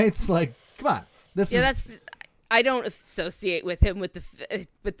own teammates? Like, come on. I don't associate with him with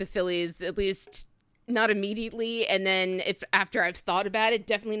the Phillies, at least not immediately. And then after I've thought about it,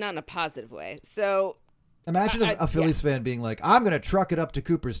 definitely not in a positive way. So imagine a Phillies fan being like, I'm going to truck it up to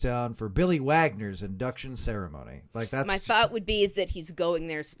Cooperstown for Billy Wagner's induction ceremony. Like, that's my thought would be is that he's going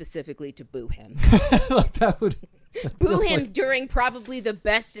there specifically to boo him. Like, that would boo him during probably the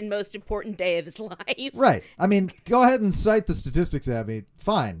best and most important day of his life. Right. I mean, go ahead and cite the statistics at me.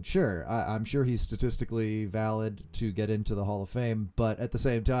 Fine, sure. I'm sure he's statistically valid to get into the Hall of Fame, but at the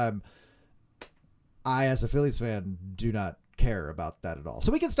same time, I, as a Phillies fan, do not care about that at all.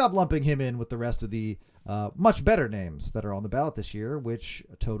 So we can stop lumping him in with the rest of the much better names that are on the ballot this year, which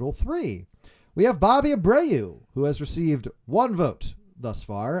total 3. We have Bobby Abreu, who has received 1 vote thus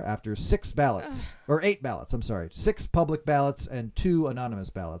far after 6 ballots, or 8 ballots, I'm sorry. 6 public ballots and 2 anonymous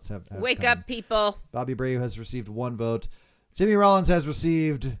ballots have Wake up, people. Bobby Abreu has received 1 vote. Jimmy Rollins has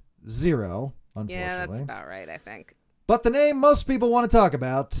received 0, unfortunately. Yeah, that's about right, I think. But the name most people want to talk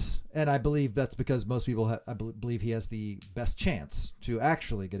about, and I believe that's because most people believe he has the best chance to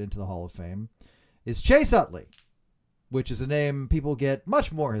actually get into the Hall of Fame, is Chase Utley, which is a name people get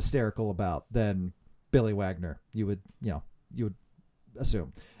much more hysterical about than Billy Wagner. You would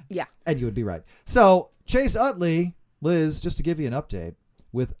assume. Yeah. And you would be right. So Chase Utley, Liz, just to give you an update,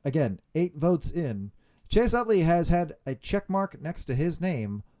 with, again, 8 votes in, Chase Utley has had a check mark next to his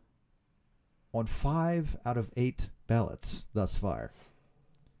name on 5 out of 8 ballots thus far.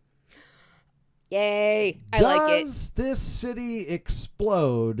 Yay. I like it. Does this city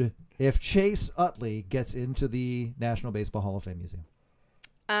explode if Chase Utley gets into the National Baseball Hall of Fame Museum?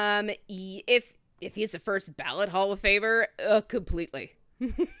 If he's a first ballot Hall of Famer, completely.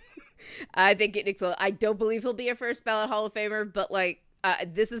 I think I don't believe he'll be a first ballot Hall of Famer, but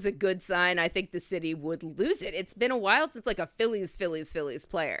this is a good sign. I think the city would lose it. It's been a while since a Phillies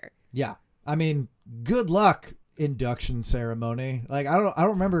player. Yeah. I mean, good luck induction ceremony. I don't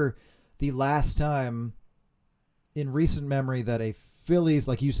remember the last time in recent memory that a Phillies,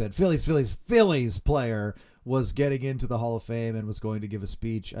 like you said, Phillies player was getting into the Hall of Fame and was going to give a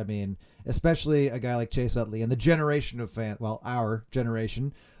speech. I mean, especially a guy like Chase Utley and the generation of fans, our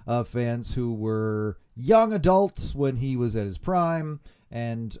generation of fans who were young adults when he was at his prime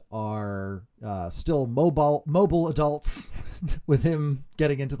and are still mobile adults with him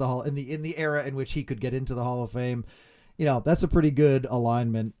getting into the Hall in the era in which he could get into the Hall of Fame. That's a pretty good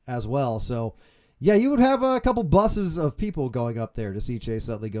alignment as well. So yeah, you would have a couple buses of people going up there to see Chase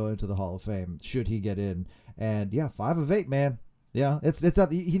Utley go into the Hall of Fame should he get in. And yeah, 5 of 8, man. Yeah, it's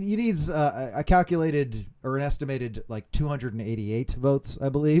not. He needs a calculated or an estimated like 288 votes, I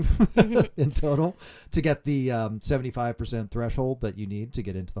believe, in total to get the 75% threshold that you need to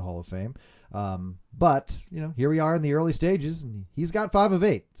get into the Hall of Fame. But here we are in the early stages, and he's got 5 of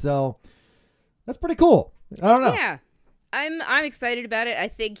 8, so that's pretty cool. I don't know. Yeah, I'm excited about it. I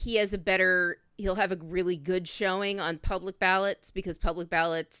think he'll have a really good showing on public ballots because public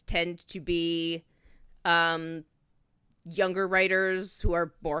ballots tend to be younger writers who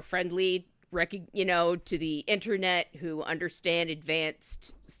are more friendly, to the internet, who understand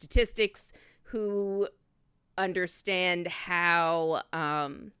advanced statistics, who understand how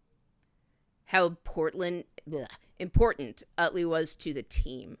important Utley was to the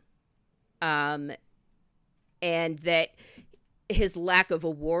team, and that his lack of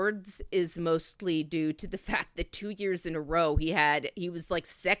awards is mostly due to the fact that 2 years in a row he was like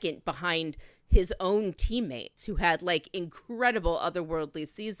second behind his own teammates who had like incredible otherworldly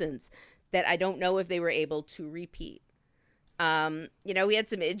seasons that I don't know if they were able to repeat. We had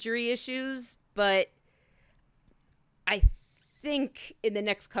some injury issues, but I think in the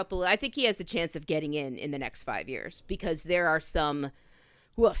next I think he has a chance of getting in the next 5 years because there are some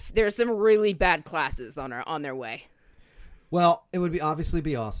really bad classes on their way. Well, it would obviously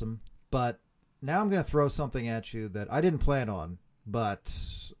be awesome, but now I'm going to throw something at you that I didn't plan on, but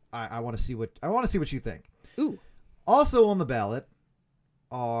I want to see what you think. Ooh. Also on the ballot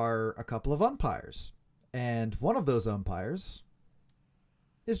are a couple of umpires, and one of those umpires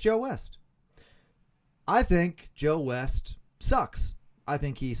is Joe West. I think Joe West sucks. I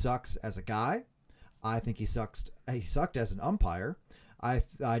think he sucks as a guy. I think he sucked as an umpire.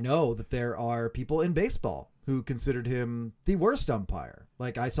 I know that there are people in baseball who considered him the worst umpire.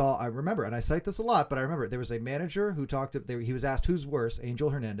 Like I remember, and I cite this a lot, but I remember there was a manager who he was asked who's worse,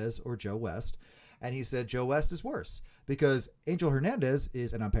 Angel Hernandez or Joe West. And he said Joe West is worse because Angel Hernandez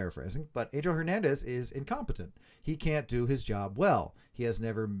and I'm paraphrasing, but Angel Hernandez is incompetent. He can't do his job well. He has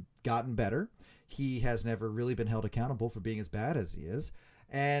never gotten better. He has never really been held accountable for being as bad as he is.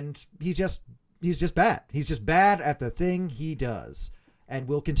 And he's just bad. He's just bad at the thing he does and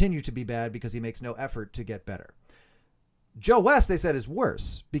will continue to be bad because he makes no effort to get better. Joe West, they said, is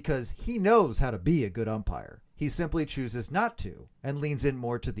worse because he knows how to be a good umpire. He simply chooses not to and leans in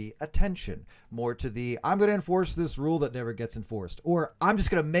more to the attention, more to the, I'm going to enforce this rule that never gets enforced, or I'm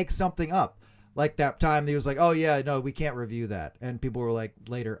just going to make something up. Like that time he was like, oh yeah, no, we can't review that. And people were like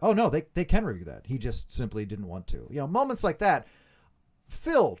later, oh no, they can review that. He just simply didn't want to. Moments like that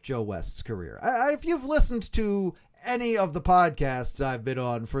fill Joe West's career. If you've listened to any of the podcasts I've been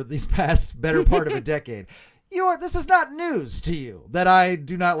on for these past better part of a decade, this is not news to you that I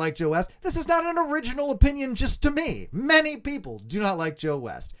do not like Joe West. This is not an original opinion just to me. Many people do not like Joe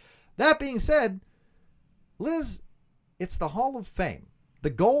West. That being said, Liz, it's the Hall of Fame. The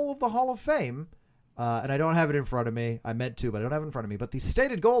goal of the Hall of Fame, and I don't have it in front of me. I meant to, but I don't have it in front of me. But the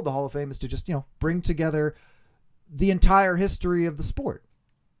stated goal of the Hall of Fame is to just, bring together the entire history of the sport.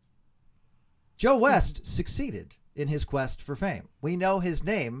 Joe West succeeded in his quest for fame. We know his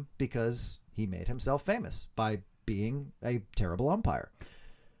name because he made himself famous by being a terrible umpire.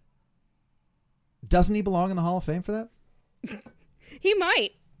 Doesn't he belong in the Hall of Fame for that? He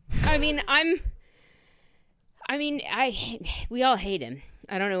might. We all hate him.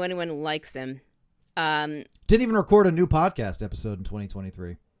 I don't know anyone who likes him. Didn't even record a new podcast episode in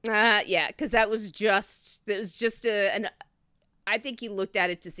 2023. Yeah, because it was just I think he looked at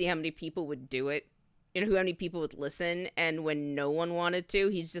it to see how many people would do it. How many people would listen, and when no one wanted to,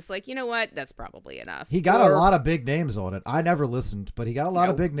 he's just like, you know what, that's probably enough. He got a lot of big names on it. I never listened, but he got a lot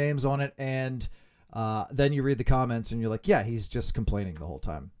of big names on it, and then you read the comments, and you're like, yeah, he's just complaining the whole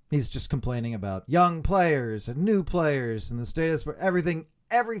time. He's just complaining about young players and new players and the status for everything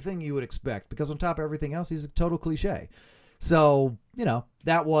you would expect, because on top of everything else, he's a total cliche. So,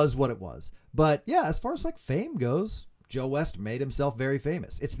 that was what it was. But yeah, as far as like fame goes, Joe West made himself very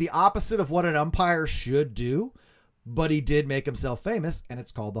famous. It's the opposite of what an umpire should do, but he did make himself famous, and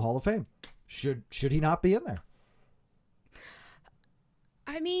it's called the Hall of Fame. Should he not be in there?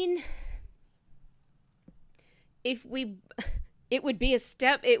 I mean, it would be a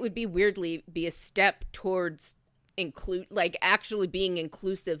step. It would be weirdly be a step towards actually being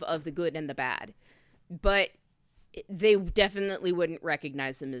inclusive of the good and the bad, but they definitely wouldn't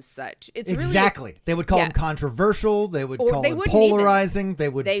recognize him as such. It's exactly. They would call him controversial. They would call him polarizing. They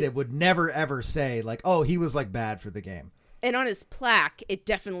would never ever say like, oh, he was like bad for the game. And on his plaque, it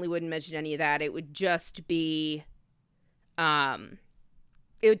definitely wouldn't mention any of that. It would just be,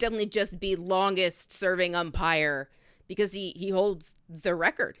 longest serving umpire because he holds the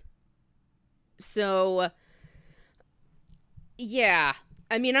record. So Yeah.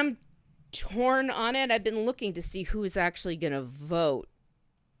 I mean, I'm torn on it. I've been looking to see who is actually going to vote.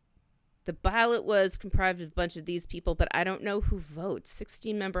 The ballot was comprised of a bunch of these people, but I don't know who votes.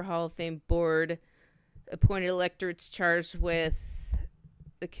 16-member Hall of Fame board, appointed electorates charged with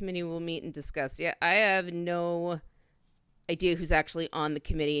the committee will meet and discuss. Yeah, I have no idea who's actually on the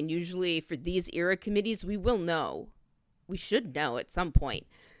committee. And usually for these era committees, we will know. We should know at some point.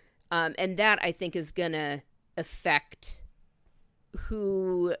 And that, I think, is going to affect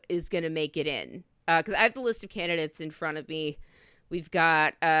who is going to make it in. Because I have the list of candidates in front of me. We've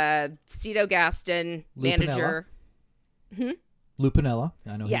got Cito Gaston, manager. Lou Piniella.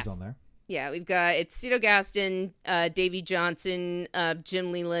 I know he's on there. Yeah, it's Cito Gaston, Davey Johnson,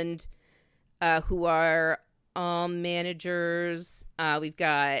 Jim Leland, who are all managers. We've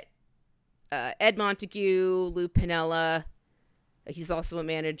got Ed Montague, Lou Piniella. He's also a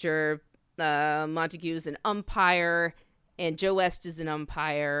manager. Montague is an umpire, and Joe West is an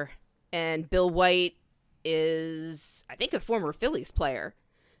umpire, and Bill White is, I think, a former Phillies player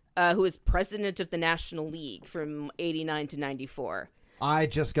who was president of the National League from 89 to 94. I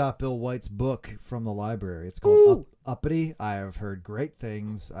just got Bill White's book from the library. It's called Uppity. I have heard great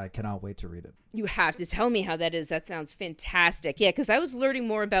things. I cannot wait to read it. You have to tell me how that is. That sounds fantastic. Yeah, because I was learning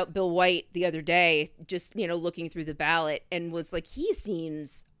more about Bill White the other day, just, looking through the ballot, and was like, he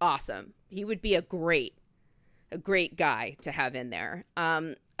seems awesome. He would be a great guy to have in there.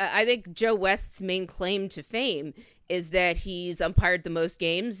 I think Joe West's main claim to fame is that he's umpired the most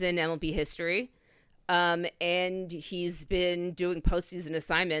games in MLB history. And he's been doing postseason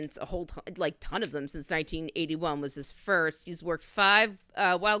assignments, a whole ton of them since 1981 was his first. He's worked 5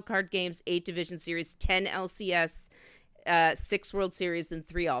 wild card games, 8 division series, 10 LCS, 6 World Series, and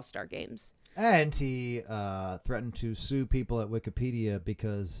 3 All-Star games. And he threatened to sue people at Wikipedia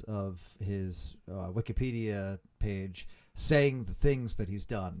because of his Wikipedia page saying the things that he's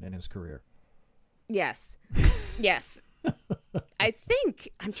done in his career. Yes. Yes.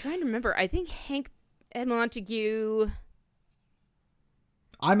 I'm trying to remember. I think Ed Montague.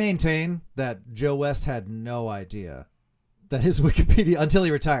 I maintain that Joe West had no idea that his Wikipedia, until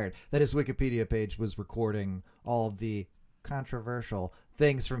he retired, that his Wikipedia page was recording all of the controversial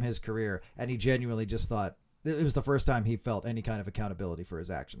things from his career. And he genuinely just thought it was the first time he felt any kind of accountability for his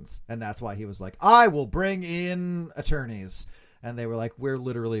actions. And that's why he was like, I will bring in attorneys. And they were like, we're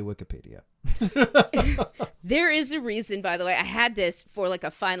literally Wikipedia. There is a reason, by the way. I had this for like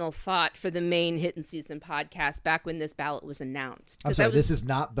a final thought for the main Hittin' Season podcast back when this ballot was announced. I'm sorry, this is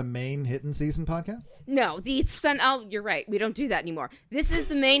not the main Hittin' Season podcast? No, you're right. We don't do that anymore. This is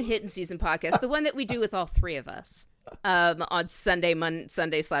the main Hittin' Season podcast, the one that we do with all 3 of us on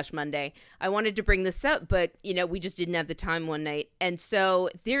Sunday/Monday. I wanted to bring this up, but, we just didn't have the time one night. And so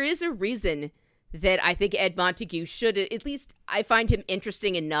there is a reason that I think Ed Montague should, at least I find him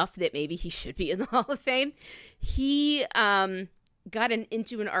interesting enough that maybe he should be in the Hall of Fame. He got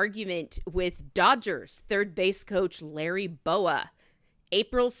into an argument with Dodgers third base coach Larry Bowa,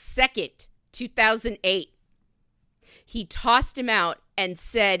 April 2nd, 2008. He tossed him out and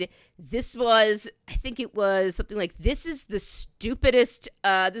said this was, I think it was something like, this is the stupidest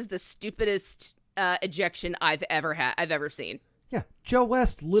ejection I've ever seen. Yeah, Joe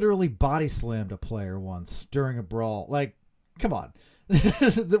West literally body slammed a player once during a brawl. Like, come on.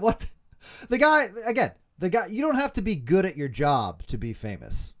 The guy, you don't have to be good at your job to be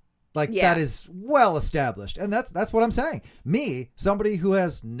famous. That is well established. And that's what I'm saying. Me, somebody who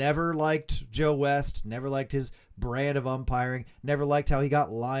has never liked Joe West, never liked his brand of umpiring, never liked how he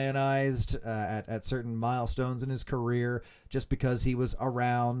got lionized at certain milestones in his career just because he was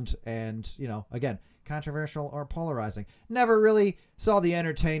around and, again, controversial or polarizing. Never really saw the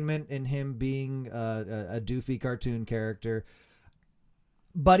entertainment in him being a doofy cartoon character.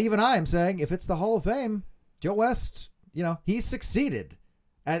 But even I am saying, if it's the Hall of Fame, Joe West, he succeeded.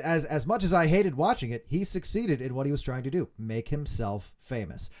 As much as I hated watching it, he succeeded in what he was trying to do, make himself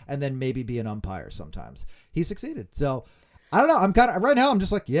famous, and then maybe be an umpire sometimes. He succeeded. So I don't know. Right now I'm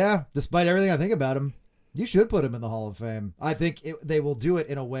just like, yeah, despite everything I think about him, you should put him in the Hall of Fame. I think they will do it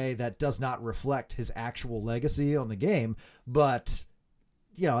in a way that does not reflect his actual legacy on the game. But,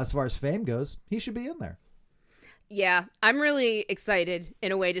 as far as fame goes, he should be in there. Yeah, I'm really excited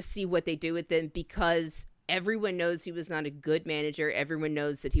in a way to see what they do with him because everyone knows he was not a good manager. Everyone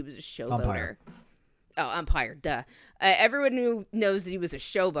knows that he was a showboater. Umpire, duh. Everyone knows that he was a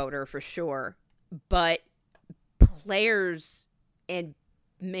showboater for sure. But players and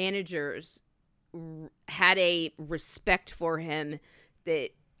managers had a respect for him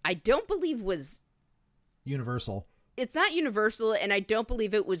that I don't believe was universal. it's not universal, and I don't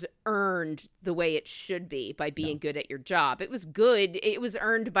believe it was earned the way it should be by being good at your job. It was good. It was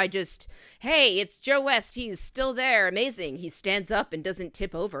earned by just, hey, it's Joe West. He's still there. Amazing. He stands up and doesn't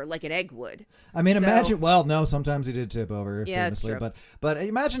tip over like an egg would. I mean, imagine. Well, no, sometimes he did tip over. Yeah, that's true. But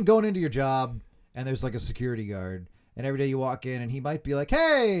imagine going into your job and there's like a security guard. And every day you walk in and he might be like,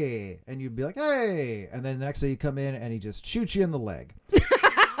 hey, and you'd be like, hey. And then the next day you come in and he just shoots you in the leg.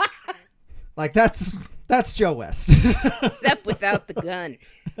 Like, that's Joe West. Except without the gun.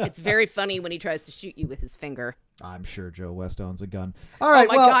 It's very funny when he tries to shoot you with his finger. I'm sure Joe West owns a gun. All right,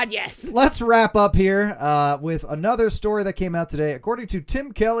 oh my God, yes. Let's wrap up here with another story that came out today. According to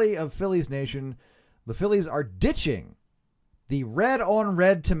Tim Kelly of Phillies Nation, the Phillies are ditching the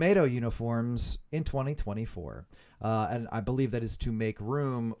red-on-red tomato uniforms in 2024. And I believe that is to make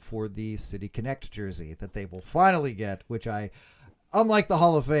room for the City Connect jersey that they will finally get, which unlike the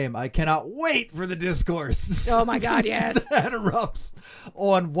Hall of Fame, I cannot wait for the discourse. Oh my God, yes. That erupts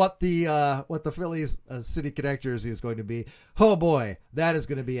on what the Phillies City Connect jersey is going to be. Oh boy, that is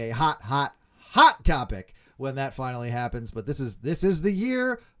going to be a hot topic when that finally happens. But this is the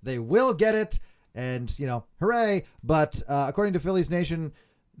year they will get it, and hooray! But according to Phillies Nation,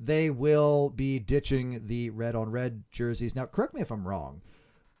 they will be ditching the red-on-red jerseys. Now, correct me if I'm wrong,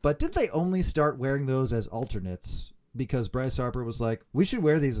 but did they only start wearing those as alternates because Bryce Harper was like, we should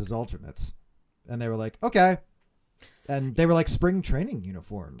wear these as alternates? And they were like, okay. And they were like spring training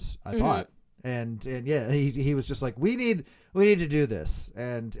uniforms, I thought. And yeah, he was just like, we need to do this.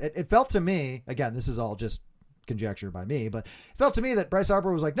 And it felt to me, again, this is all just conjecture by me, but it felt to me that Bryce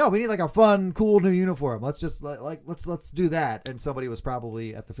Harper was like, no, we need like a fun, cool new uniform. Let's just let's do that. And somebody was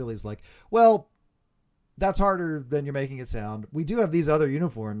probably at the Phillies like, well, that's harder than you're making it sound. We do have these other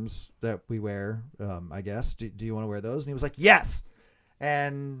uniforms that we wear, I guess. Do you want to wear those? And he was like, yes.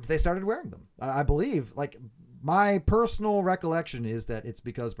 And they started wearing them. I believe, like, my personal recollection is that it's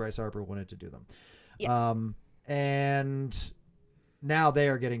because Bryce Harper wanted to do them. Yeah. And now they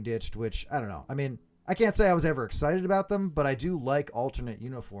are getting ditched, which I don't know. I mean, I can't say I was ever excited about them, but I do like alternate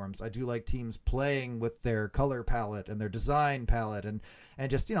uniforms. I do like teams playing with their color palette and their design palette and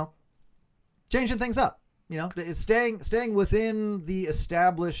just, changing things up. It's staying within the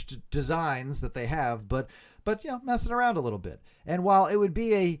established designs that they have, but messing around a little bit. And while it would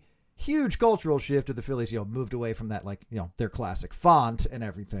be a huge cultural shift if the Phillies, moved away from that, their classic font and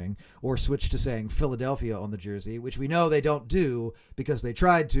everything, or switched to saying Philadelphia on the jersey, which we know they don't do because they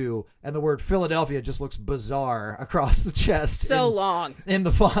tried to, and the word Philadelphia just looks bizarre across the chest. Long. In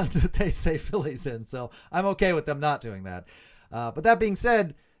the font that they say Phillies in. So I'm okay with them not doing that. But that being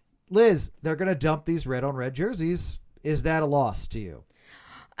said, Liz, they're going to dump these red-on-red jerseys. Is that a loss to you?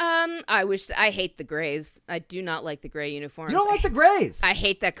 I hate the grays. I do not like the gray uniforms. You don't like the grays? I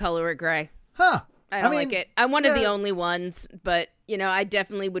hate that color of gray. Huh. I don't like it. I'm one of the only ones, but, I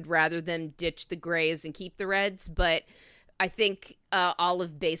definitely would rather them ditch the grays and keep the reds, but I think all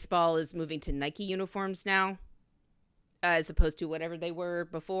of baseball is moving to Nike uniforms now, as opposed to whatever they were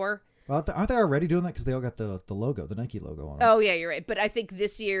before. Well, aren't they already doing that? Because they all got the logo, the Nike logo on them. Oh, yeah, you're right. But I think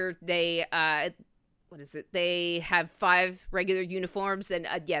this year they... They have 5 regular uniforms, and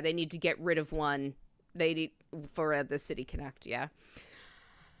they need to get rid of one. They need for the City Connect. Yeah.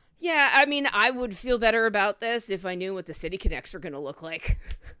 I mean, I would feel better about this if I knew what the City Connects were going to look like.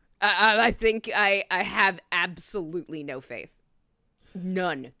 I think I have absolutely no faith,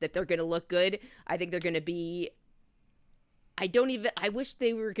 none, that they're going to look good. I think they're going to be. I wish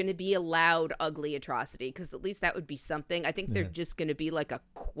they were going to be a loud, ugly atrocity, because at least that would be something. I think they're just going to be like a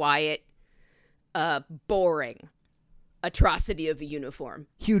quiet, boring atrocity of a uniform.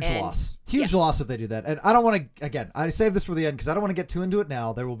 Huge loss if they do that. And I don't want to, again, I save this for the end because I don't want to get too into it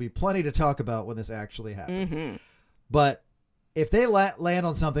now. There will be plenty to talk about when this actually happens. But if they land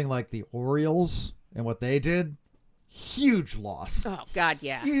on something like the Orioles and what they did, huge loss. Oh God,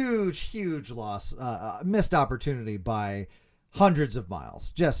 yeah. Huge loss. Missed opportunity by hundreds of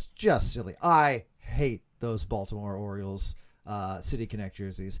miles. Just silly. I hate those Baltimore Orioles City Connect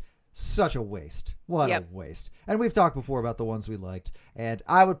jerseys. Such a waste. What a waste. And we've talked before about the ones we liked. And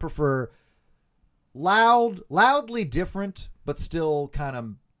I would prefer loudly different, but still kind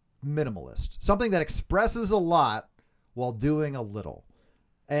of minimalist. Something that expresses a lot while doing a little.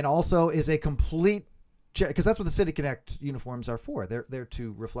 And also is a complete... Because that's what the City Connect uniforms are for. They're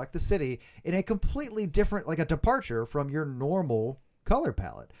to reflect the city in a completely different, like a departure from your normal color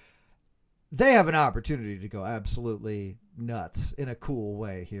palette. They have an opportunity to go absolutely nuts in a cool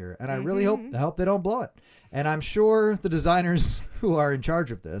way here. And I really hope they don't blow it. And I'm sure the designers who are in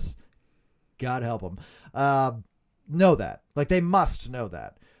charge of this, God help them, know that. Like, they must know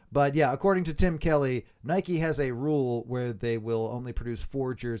that. But yeah, according to Tim Kelly, Nike has a rule where they will only produce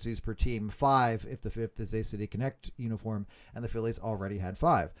 4 jerseys per team, 5 if the 5th is a City Connect uniform, and the Phillies already had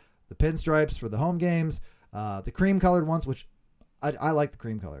 5. The pinstripes for the home games, the cream-colored ones, which I like the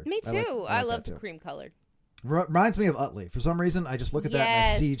cream-colored. Me too. I love the cream-colored. Reminds me of Utley. For some reason, I just look at that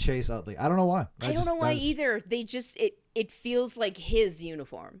and I see Chase Utley. I don't know why. I don't know why either. They just, it feels like his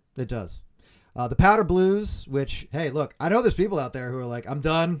uniform. It does. The powder blues, which, hey, look, I know there's people out there who are like, I'm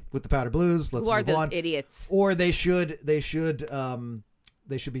done with the powder blues. Let's move on. Who are those idiots? Or they should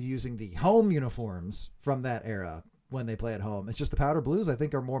be using the home uniforms from that era when they play at home. It's just the powder blues, I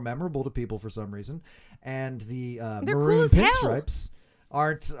think, are more memorable to people for some reason. And the maroon cool pinstripes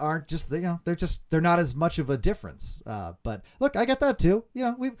aren't just, they're not as much of a difference. But look, I get that too.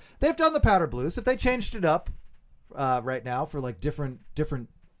 They've done the powder blues. If they changed it up right now for like different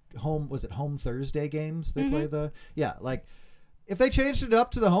home Thursday games, they play if they changed it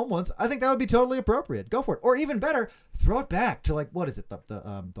up to the home ones, I think that would be totally appropriate. Go for it. Or even better, throw it back to like, what is it, the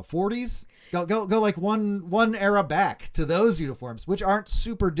 40s? Go like one era back to those uniforms, which aren't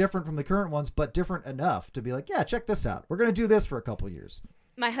super different from the current ones, but different enough to be like, yeah, check this out. We're going to do this for a couple years.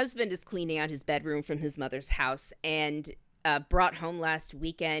 My husband is cleaning out his bedroom from his mother's house and brought home last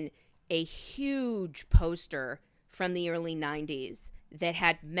weekend a huge poster from the early 90s that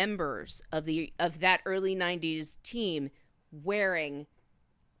had members of that early 90s team wearing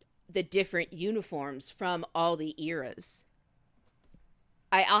the different uniforms from all the eras.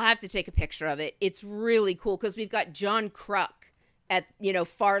 I'll have to take a picture of it. It's really cool because we've got John Kruk at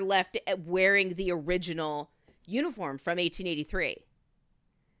far left wearing the original uniform from 1883,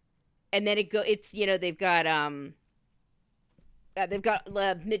 and then they've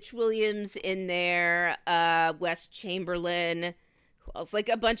got Mitch Williams in there, Wes Chamberlain. Who else? Like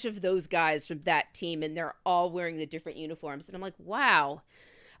a bunch of those guys from that team, and they're all wearing the different uniforms. And I'm like, wow.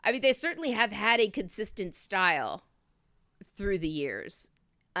 I mean, they certainly have had a consistent style through the years.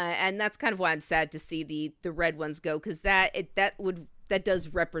 And that's kind of why I'm sad to see the red ones go, because that does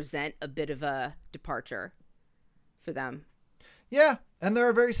represent a bit of a departure for them. Yeah, and they're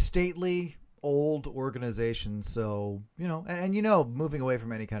a very stately old organization, so moving away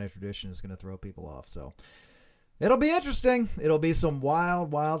from any kind of tradition is going to throw people off. So it'll be interesting. It'll be some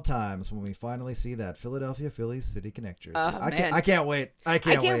wild times when we finally see that Philadelphia Phillies City Connect jersey. I can't wait. I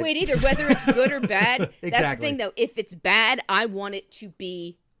can't wait either, whether it's good or bad. Exactly. That's the thing, though. If it's bad, I want it to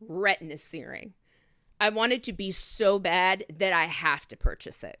be retina searing. I want it to be so bad that I have to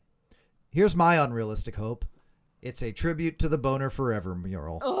purchase it. Here's my unrealistic hope. It's a tribute to the Boner Forever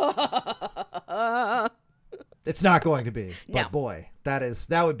mural. It's not going to be, but no. Boy, that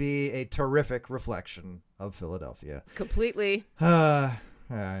would be a terrific reflection of Philadelphia. Completely. All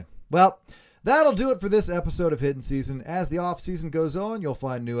right. Well, that'll do it for this episode of Hittin Season. As the off season goes on, you'll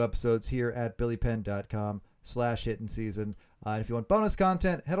find new episodes here at billypenn.com/hittinseason. And if you want bonus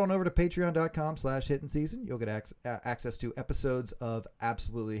content, head on over to patreon.com/hittinseason. You'll get access to episodes of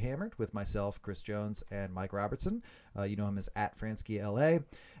Absolutely Hammered with myself, Chris Jones, and Mike Robertson. You know him as @FranskyLA.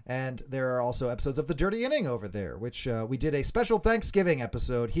 And there are also episodes of The Dirty Inning over there, which we did a special Thanksgiving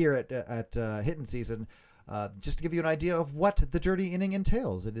episode here at Hittin Season, just to give you an idea of what The Dirty Inning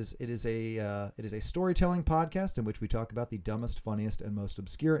entails. It is a storytelling podcast in which we talk about the dumbest, funniest, and most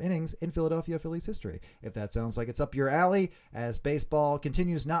obscure innings in Philadelphia Phillies history. If that sounds like it's up your alley, as baseball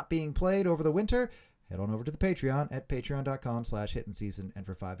continues not being played over the winter, head on over to the Patreon at patreon.com/hittinseason, and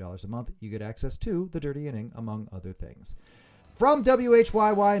for $5 a month, you get access to The Dirty Inning, among other things. From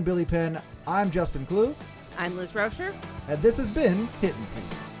WHYY and Billy Penn, I'm Justin Klugh. I'm Liz Roscher. And this has been Hittin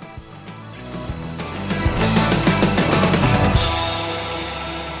Season.